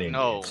Beaumont Fuck in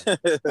no.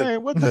 Hey,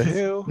 what the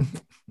hell?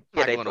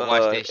 I'm not gonna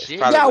watch that shit.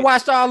 probably- Y'all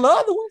watched all the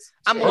other ones?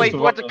 I'm First waiting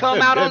of for it to all,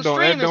 come out on that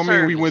streaming don't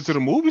mean we service. went to the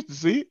movies to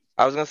see it.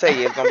 I was gonna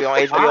say it's gonna be on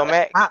HBO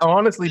Max. I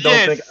honestly don't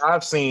Yes. think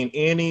I've seen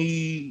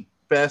any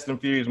Fast and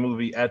Furious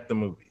movie at the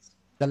movies.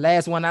 The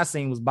last one I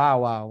seen was Bow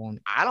Wow on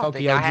it. I don't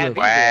think Tokyo I have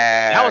Drift.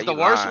 either. That was the you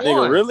worst lying.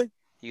 one. Nigga, really?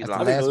 You That's I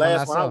lying. think the last one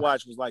last I one I saw.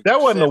 watched was like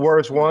That wasn't the 7.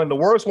 worst one. The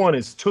worst one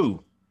is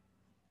 2.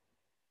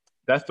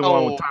 That's the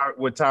one Oh.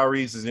 with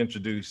Tyrese is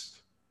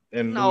introduced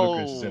and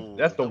Ludacris is No,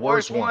 that's the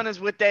worst one. is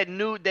with that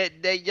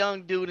that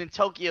young dude in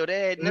Tokyo. That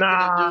had nothing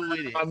Nah, to do with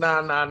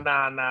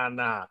it.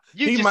 nah.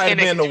 You He just might saying have been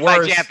that 'cause the you like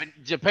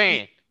worst.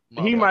 Japan.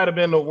 He might have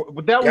been the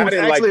but that Yeah, I one was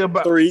didn't like actually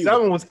about 3 either. that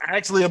one was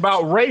actually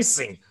about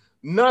racing.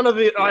 None of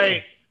it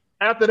like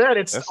after that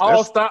it's That's-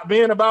 all stopped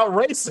being about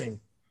racing.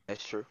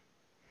 That's true.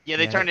 Yeah,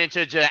 they Yeah. turned it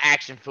into an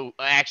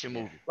action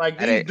movie. Like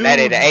That these ain't- that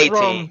ain't dudes the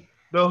from 18.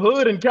 the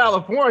hood in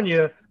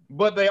California,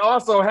 but they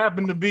also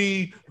happen to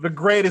be the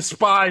greatest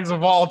spies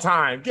of all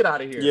time. Get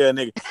out of here. Yeah,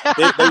 nigga.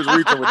 They was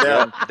reaching with that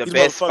Yep. one. The These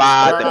best motherfuckers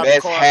spy, the driving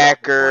best cars off a plane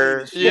hacker.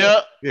 and shit.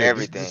 Yep. Yeah,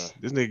 Everything.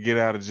 This nigga get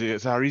out of jail.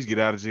 Tyrese get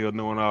out of jail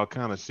knowing all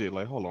kind of shit.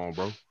 Like, hold on,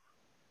 bro.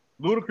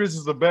 Ludacris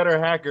is a better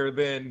hacker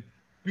than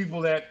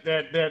people that's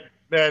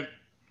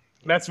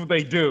what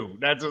they do.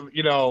 That's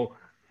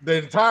the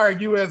entire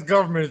U.S.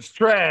 government is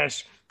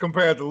trash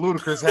compared to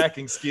Ludacris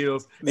hacking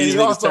skills. And These he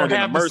niggas also turned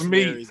into happens to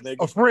meet mercenaries, nigga.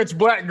 a French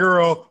black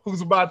girl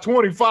who's about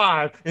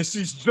 25, and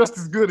she's just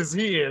as good as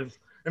he is,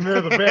 and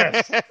they're the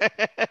best.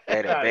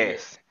 They're the Outta here.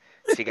 best.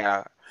 She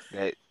got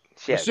that.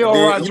 She had Michelle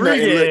then, you know, and look,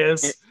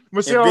 Rodriguez. And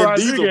Michelle Vin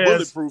Diesel Rodriguez,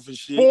 bulletproof and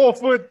shit.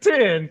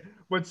 4'10",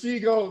 but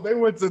they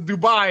went to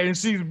Dubai and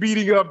she's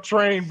beating up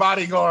trained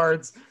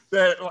bodyguards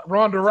that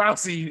Ronda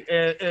Rousey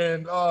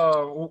and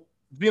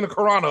Gina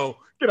Carano.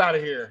 Get out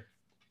of here.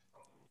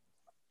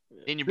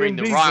 Then you bring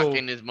Vin the Rock Diesel.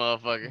 in this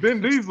motherfucker.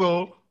 Vin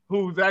Diesel,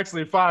 who's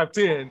actually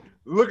 5'10",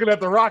 looking at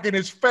the Rock in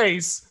his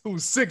face,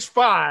 who's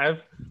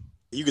 6'5".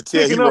 You could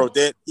tell he Picking up- wrote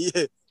that.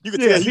 Yeah, you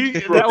could Yeah, tell he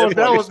that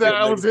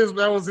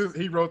wrote was his.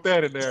 He wrote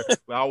that in there.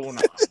 But I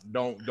want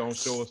don't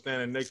show us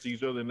standing next to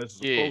each other unless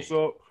it's a Yeah. close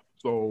up,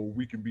 so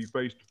we can be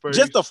face to face.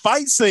 Just the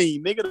fight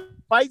scene, nigga. The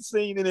fight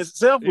scene in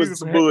itself was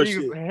some He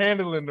bullshit. was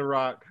handling The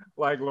Rock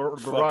like the Rock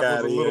Fuck was a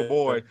outta little here.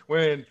 boy.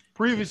 When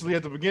previously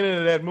at the beginning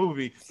of that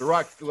movie, The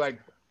Rock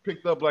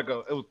picked up it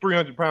was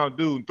 300-pound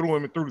dude and threw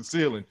him through the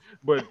ceiling.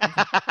 But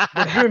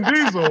Vin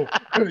Diesel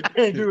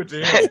can't do it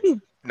to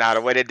him. Nah,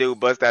 the way that dude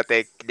bust out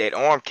that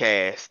arm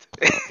cast.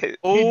 He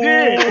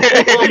did.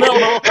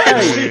 Remember,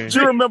 hey, Yeah. do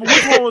you remember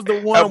which one was the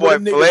one boy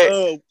with niggas?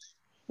 Flex.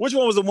 Which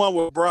one was the one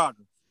with Braga?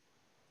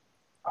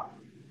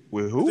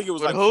 With I who? think it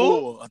was With like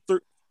who?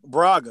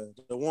 Braga,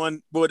 the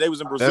one, boy, they was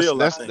in Brazil.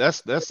 I think.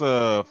 That's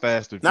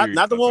Fast and not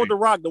Furious. the I one with think. the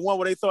Rock, the one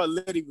where they thought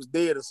Letty was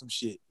dead or some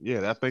shit.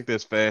 Yeah, I think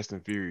that's Fast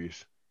and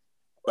Furious.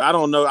 But I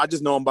don't know. I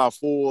just know I'm about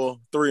 4,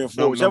 3, and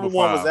 4. No, Whichever number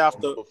one was five.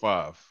 after. Number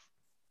 5.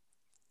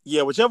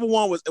 Yeah, whichever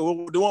one was the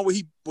one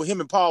where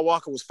him and Paul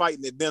Walker was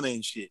fighting at dinner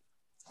and shit.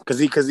 Cause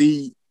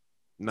he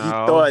No,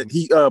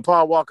 thought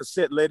Paul Walker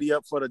set Letty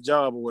up for the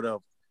job or whatever.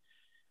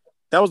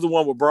 That was the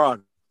one with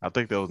Braga. I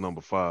think that was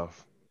number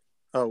 5.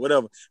 Or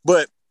whatever.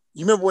 But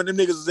you remember when them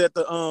niggas was at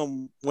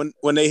the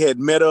when they had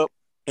met up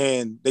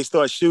and they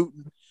started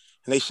shooting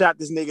and they shot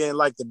this nigga in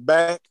like the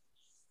back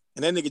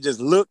and that nigga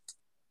just looked.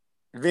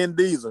 Vin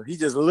Diesel, he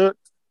just looked.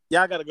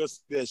 Y'all gotta go see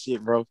that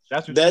shit, bro.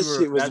 That's what That you were,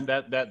 shit was-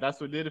 that's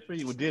what did it for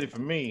you. What did it for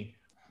me?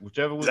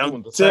 Whichever was I'm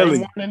doing the telling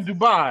same you. one in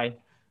Dubai,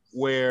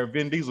 where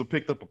Vin Diesel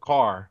picked up a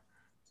car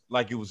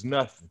like it was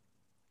nothing.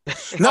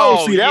 No,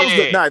 Oh, see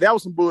that yeah. that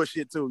was some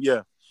bullshit too.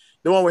 Yeah,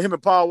 the one with him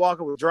and Paul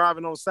Walker was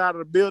driving on the side of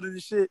the building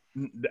and shit.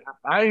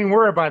 I ain't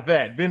worried about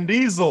that. Vin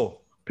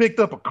Diesel picked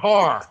up a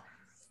car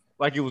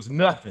like it was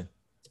nothing.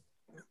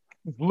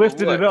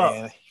 Lifted What, it up.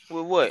 Man,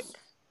 With what?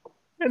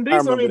 Vin I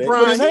Diesel remember ain't that.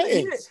 prime. With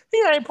his hands.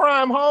 He ain't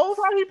prime hoes.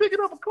 How he picking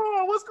up a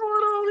car? What's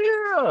going on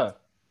here?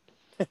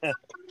 No.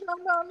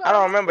 I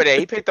don't remember that.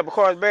 He picked up a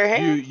car with bare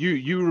hands.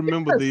 You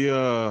remember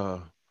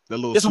the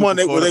little This one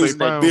supercar where they that was in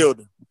that found?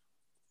 building.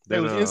 They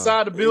was That,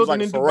 inside the It was building like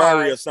a in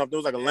Ferrari Dubai. or something. It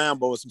was like a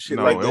Lambo or some shit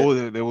No, like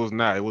that. it was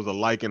not. It was a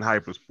Lycan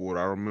Hypersport.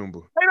 I remember.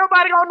 Ain't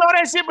nobody gonna know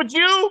that shit but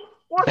you.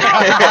 What's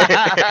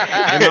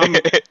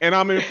up? And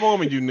I'm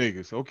informing you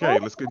niggas. Okay,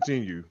 let's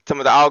continue. Some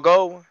of the all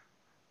gold one.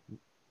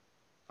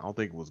 I don't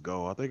think it was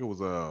gold. I think it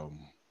was I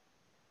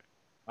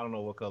don't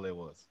know what color it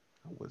was.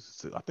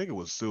 I think it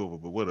was silver,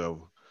 but whatever.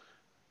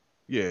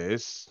 Yeah,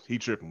 he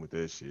tripping with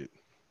that shit.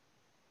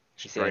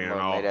 She said it was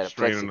made out of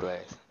plexiglass.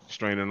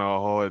 Straining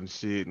all hard and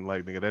shit, and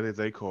like, nigga, that is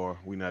a car.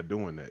 We not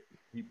doing that.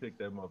 He picked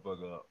that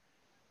motherfucker up.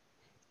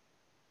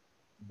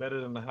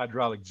 Better than the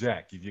hydraulic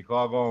jack. If your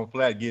car going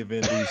flat, give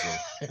Vin Diesel.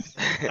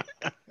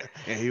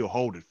 And he'll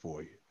hold it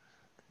for you.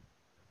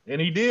 And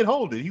he did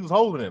hold it. He was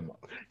holding him.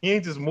 He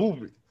ain't just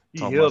move it. He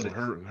Talking held about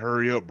it. some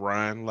hurry up,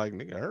 Brian. Like,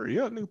 nigga, hurry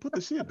up, nigga. Put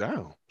the shit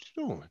down. What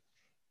you doing?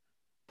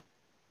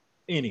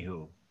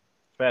 Anywho,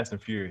 Fast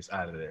and Furious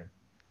out of there.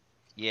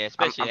 Yeah,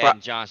 especially I'm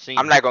adding John Cena.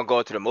 I'm not gonna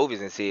go to the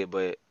movies and see it,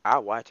 but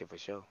I'll watch it for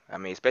sure. I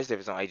mean, especially if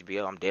it's on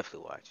HBO, I'm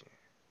definitely watching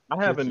it.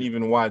 I haven't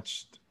even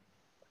watched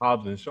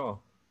Hobbs and Shaw.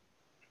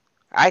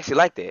 I actually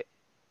liked it.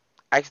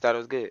 I actually thought it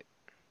was good.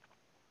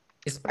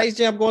 Is Space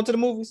Jam going to the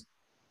movies?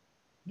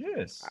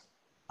 Yes.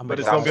 I'm But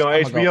it's go. gonna be on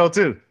I'ma HBO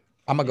too.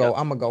 I'm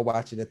gonna go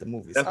watch it at the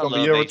movies. That's I gonna be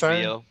love your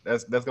HBO. return.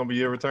 That's gonna be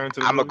your return to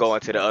the I'm gonna movies? go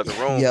into the other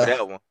room Yeah. for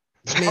that one.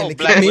 Me and Oh, the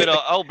Black kid- Widow.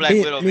 Oh, Black me,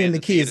 Widow. me be in and the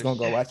kids theaters. gonna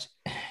go watch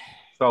it.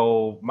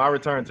 So my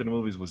return to the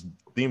movies was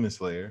Demon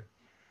Slayer,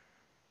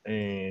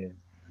 and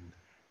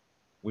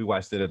we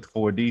watched it at the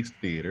 4D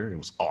theater. It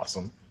was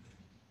awesome.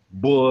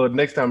 But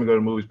next time we go to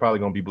the movies, probably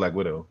gonna be Black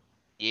Widow.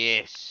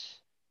 Yes.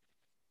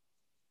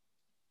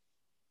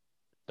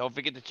 Don't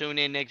forget to tune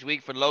in next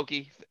week for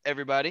Loki,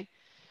 everybody.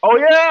 Oh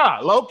yeah,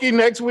 Loki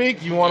next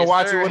week. You want to Yes,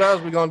 watch sir. it with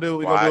us? We're gonna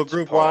do a Watch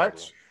group party.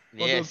 watch. We're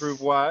gonna Yes. do a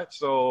group watch.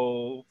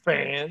 So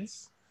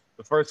fans,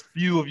 the first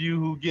few of you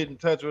who get in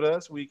touch with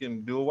us, we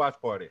can do a watch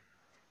party.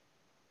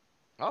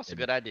 Oh, that's a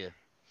good idea.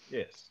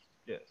 Yes.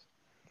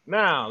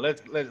 Now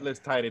let's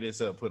tidy this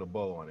up. Put a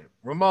bow on it.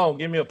 Ramon,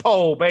 give me a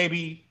poll,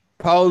 baby.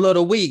 Poll of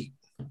the week.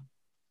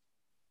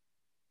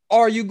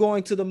 Are you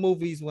going to the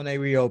movies when they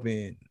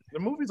reopen? The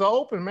movies are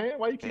open, man.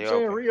 Why you keep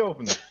saying open.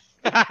 reopen?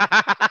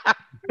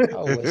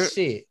 Oh well,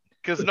 shit.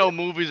 Because no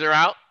movies are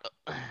out.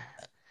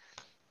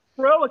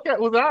 Cruella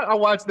was out. I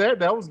watched that.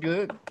 That was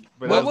good.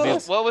 But What that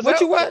was what was what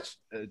that? you watch?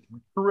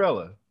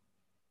 Cruella?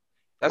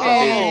 That's on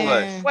Oh.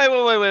 Disney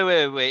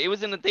Plus. Wait. It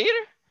was in the theater?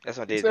 That's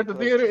on It's Disney at the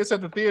Plus. theater. It's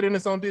at the theater, and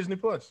it's on Disney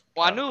Plus.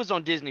 Well, I knew it was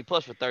on Disney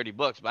Plus for $30,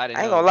 but I didn't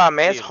I ain't know gonna it lie, was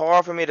man. It's theater.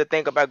 hard for me to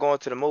think about going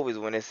to the movies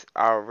when it's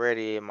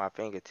already in my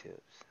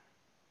fingertips.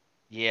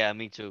 Yeah,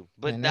 me too.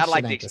 But Man, that I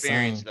like shit the ain't the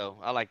experience, same. though.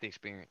 I like the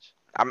experience.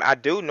 I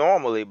do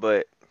normally,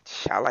 but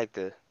I like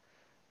the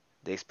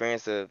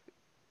experience of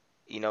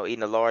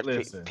eating a large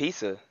Listen.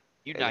 pizza.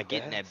 You're Hey, not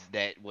getting man.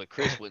 that what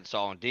Chris went and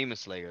saw on Demon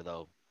Slayer,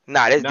 though.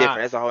 Nah, that's Nah, different.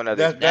 That's a whole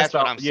nother. That's the,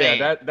 what I'm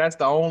saying. That's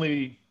the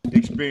only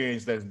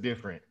experience that's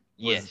different.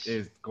 Yes.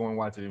 Is going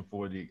watch it in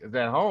 4D. 'Cause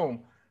at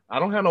home, I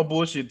don't have no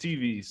bullshit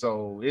TV,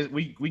 so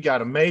we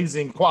got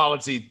amazing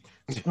quality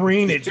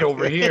screenage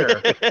over here.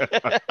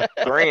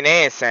 Green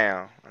and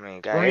sound. I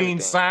mean, got Green everything.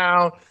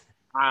 sound.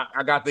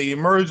 I got the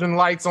immersion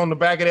lights on the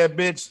back of that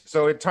bitch,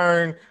 so it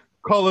turned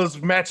colors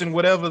matching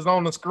whatever's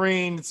on the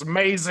screen. It's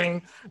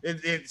amazing.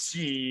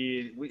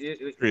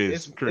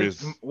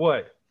 Chris.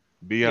 What?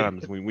 Be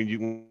honest. When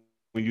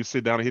you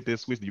sit down and hit that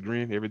switch, you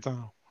grin every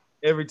time.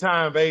 Every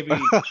time, baby.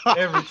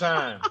 Every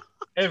time.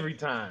 Every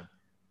time.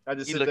 I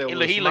just He sit there with a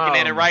looking smile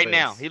at it on my right face.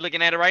 now. He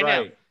looking at it right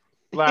now.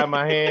 Slide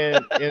my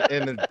hand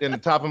in the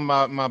top of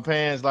my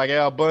pants like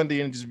Al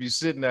Bundy and just be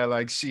sitting there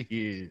like shit.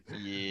 Yeah.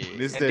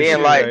 This And that then, shit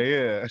like- right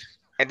here.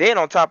 And then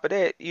on top of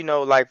that,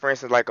 like for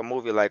instance, like a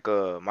movie like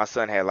my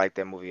son had liked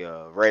that movie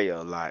Raya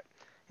a lot,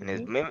 and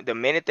the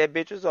minute that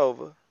bitch was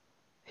over,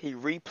 he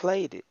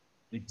replayed it.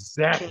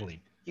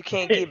 Exactly. You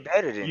can't get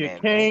better than You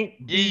that. can't.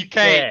 You beat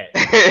can't.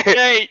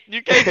 that.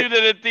 You can't do that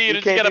in the theater.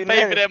 You can't gotta do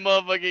pay for nothing.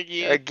 that motherfucker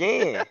again.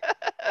 Again.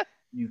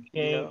 You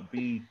can't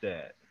beat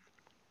that.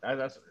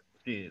 That's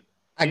shit.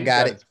 I He's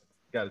got it.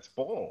 Got it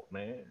spoiled,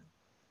 man.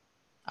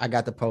 I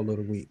got the poll of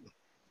the week.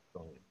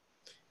 So,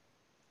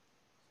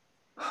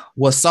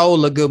 Was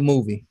Soul a good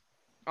movie?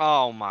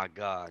 Oh my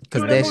god.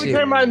 Because dude, that that movie shit.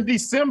 came out in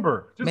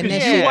December. Just Man, because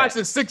that you shit- watched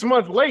it 6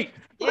 months late.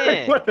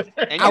 Yeah. What the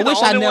heck? And I you're the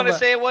wish I only one to never-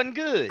 say it wasn't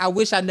good. I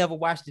wish I never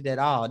watched it at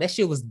all. That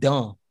shit was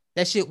dumb.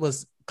 That shit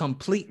was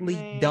completely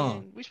Man,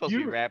 dumb. We supposed to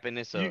be You- wrapping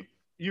this up.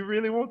 You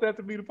really want that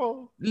to be the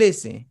poll?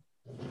 Listen,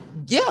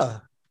 yeah.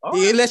 All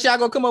right. Unless y'all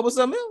gonna come up with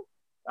something else.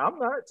 I'm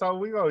not. So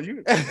we go.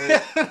 You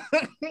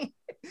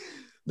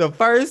The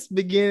first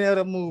beginning of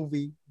the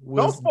movie don't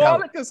was spoil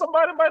dope. it because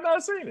somebody might not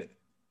have seen it.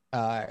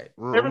 All right.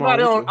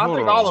 Everybody Ramon, I hold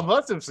think on. all of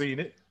us have seen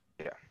it.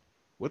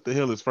 What the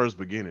hell is first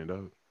beginning,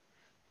 though?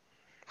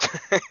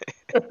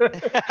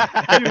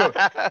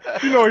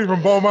 You know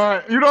even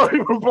Beaumont. You know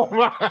even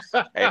Beaumont.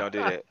 Hey, don't do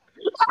that.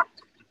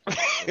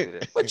 Don't do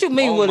that. What you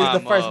mean? Oh, What is my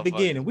the first motherfucker.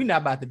 beginning? We're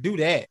not about to do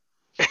that.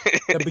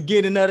 The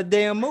beginning of the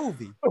damn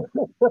movie.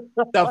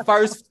 The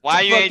first.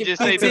 Why you ain't fucking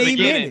just say the 15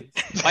 beginning?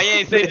 minutes. Why you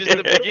ain't say just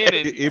the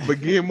beginning? It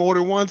began more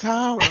than one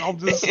time. I'm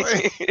just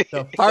saying.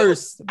 The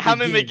first. How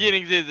many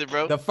beginning. beginnings is it,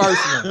 bro? The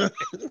first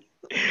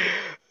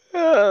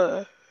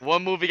one.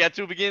 One movie got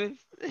 2 beginnings?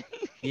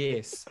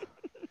 Yes.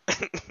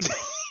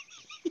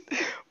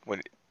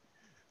 When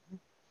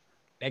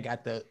They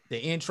got the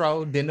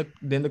intro, then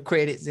the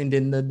credits, and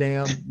then the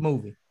damn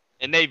movie.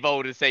 And they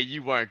voted to say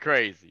you weren't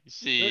crazy.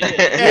 Shit.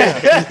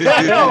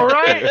 I know,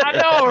 right? I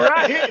know,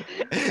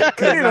 right?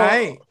 Cause I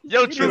ain't.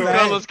 Your true know,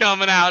 colors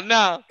coming out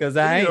now. Cause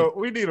I ain't.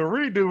 We need a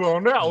redo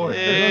on that one.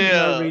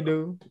 Yeah. You don't need no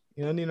redo.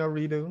 You don't need no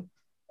redo.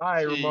 All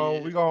right, Ramon,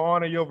 Shit. we're gonna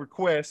honor your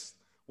request.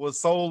 Was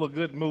Soul a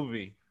good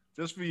movie?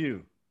 Just for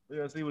you. We're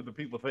gonna see what the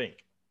people think.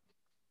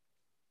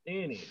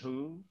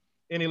 Anywho,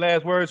 any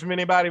last words from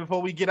anybody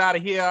before we get out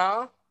of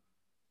here?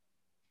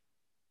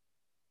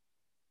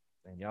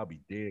 And y'all be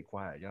dead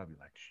quiet. Y'all be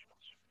like, shh.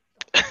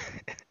 Don't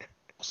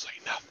say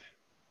nothing.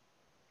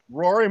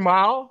 Rory,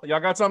 Mal, y'all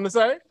got something to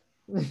say?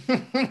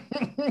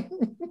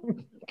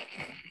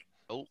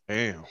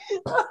 Damn.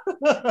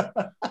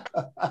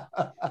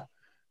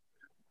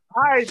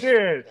 All right,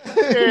 then.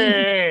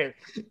 Yeah.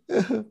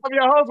 I'm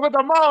your host with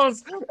the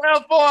most.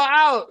 L4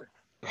 out.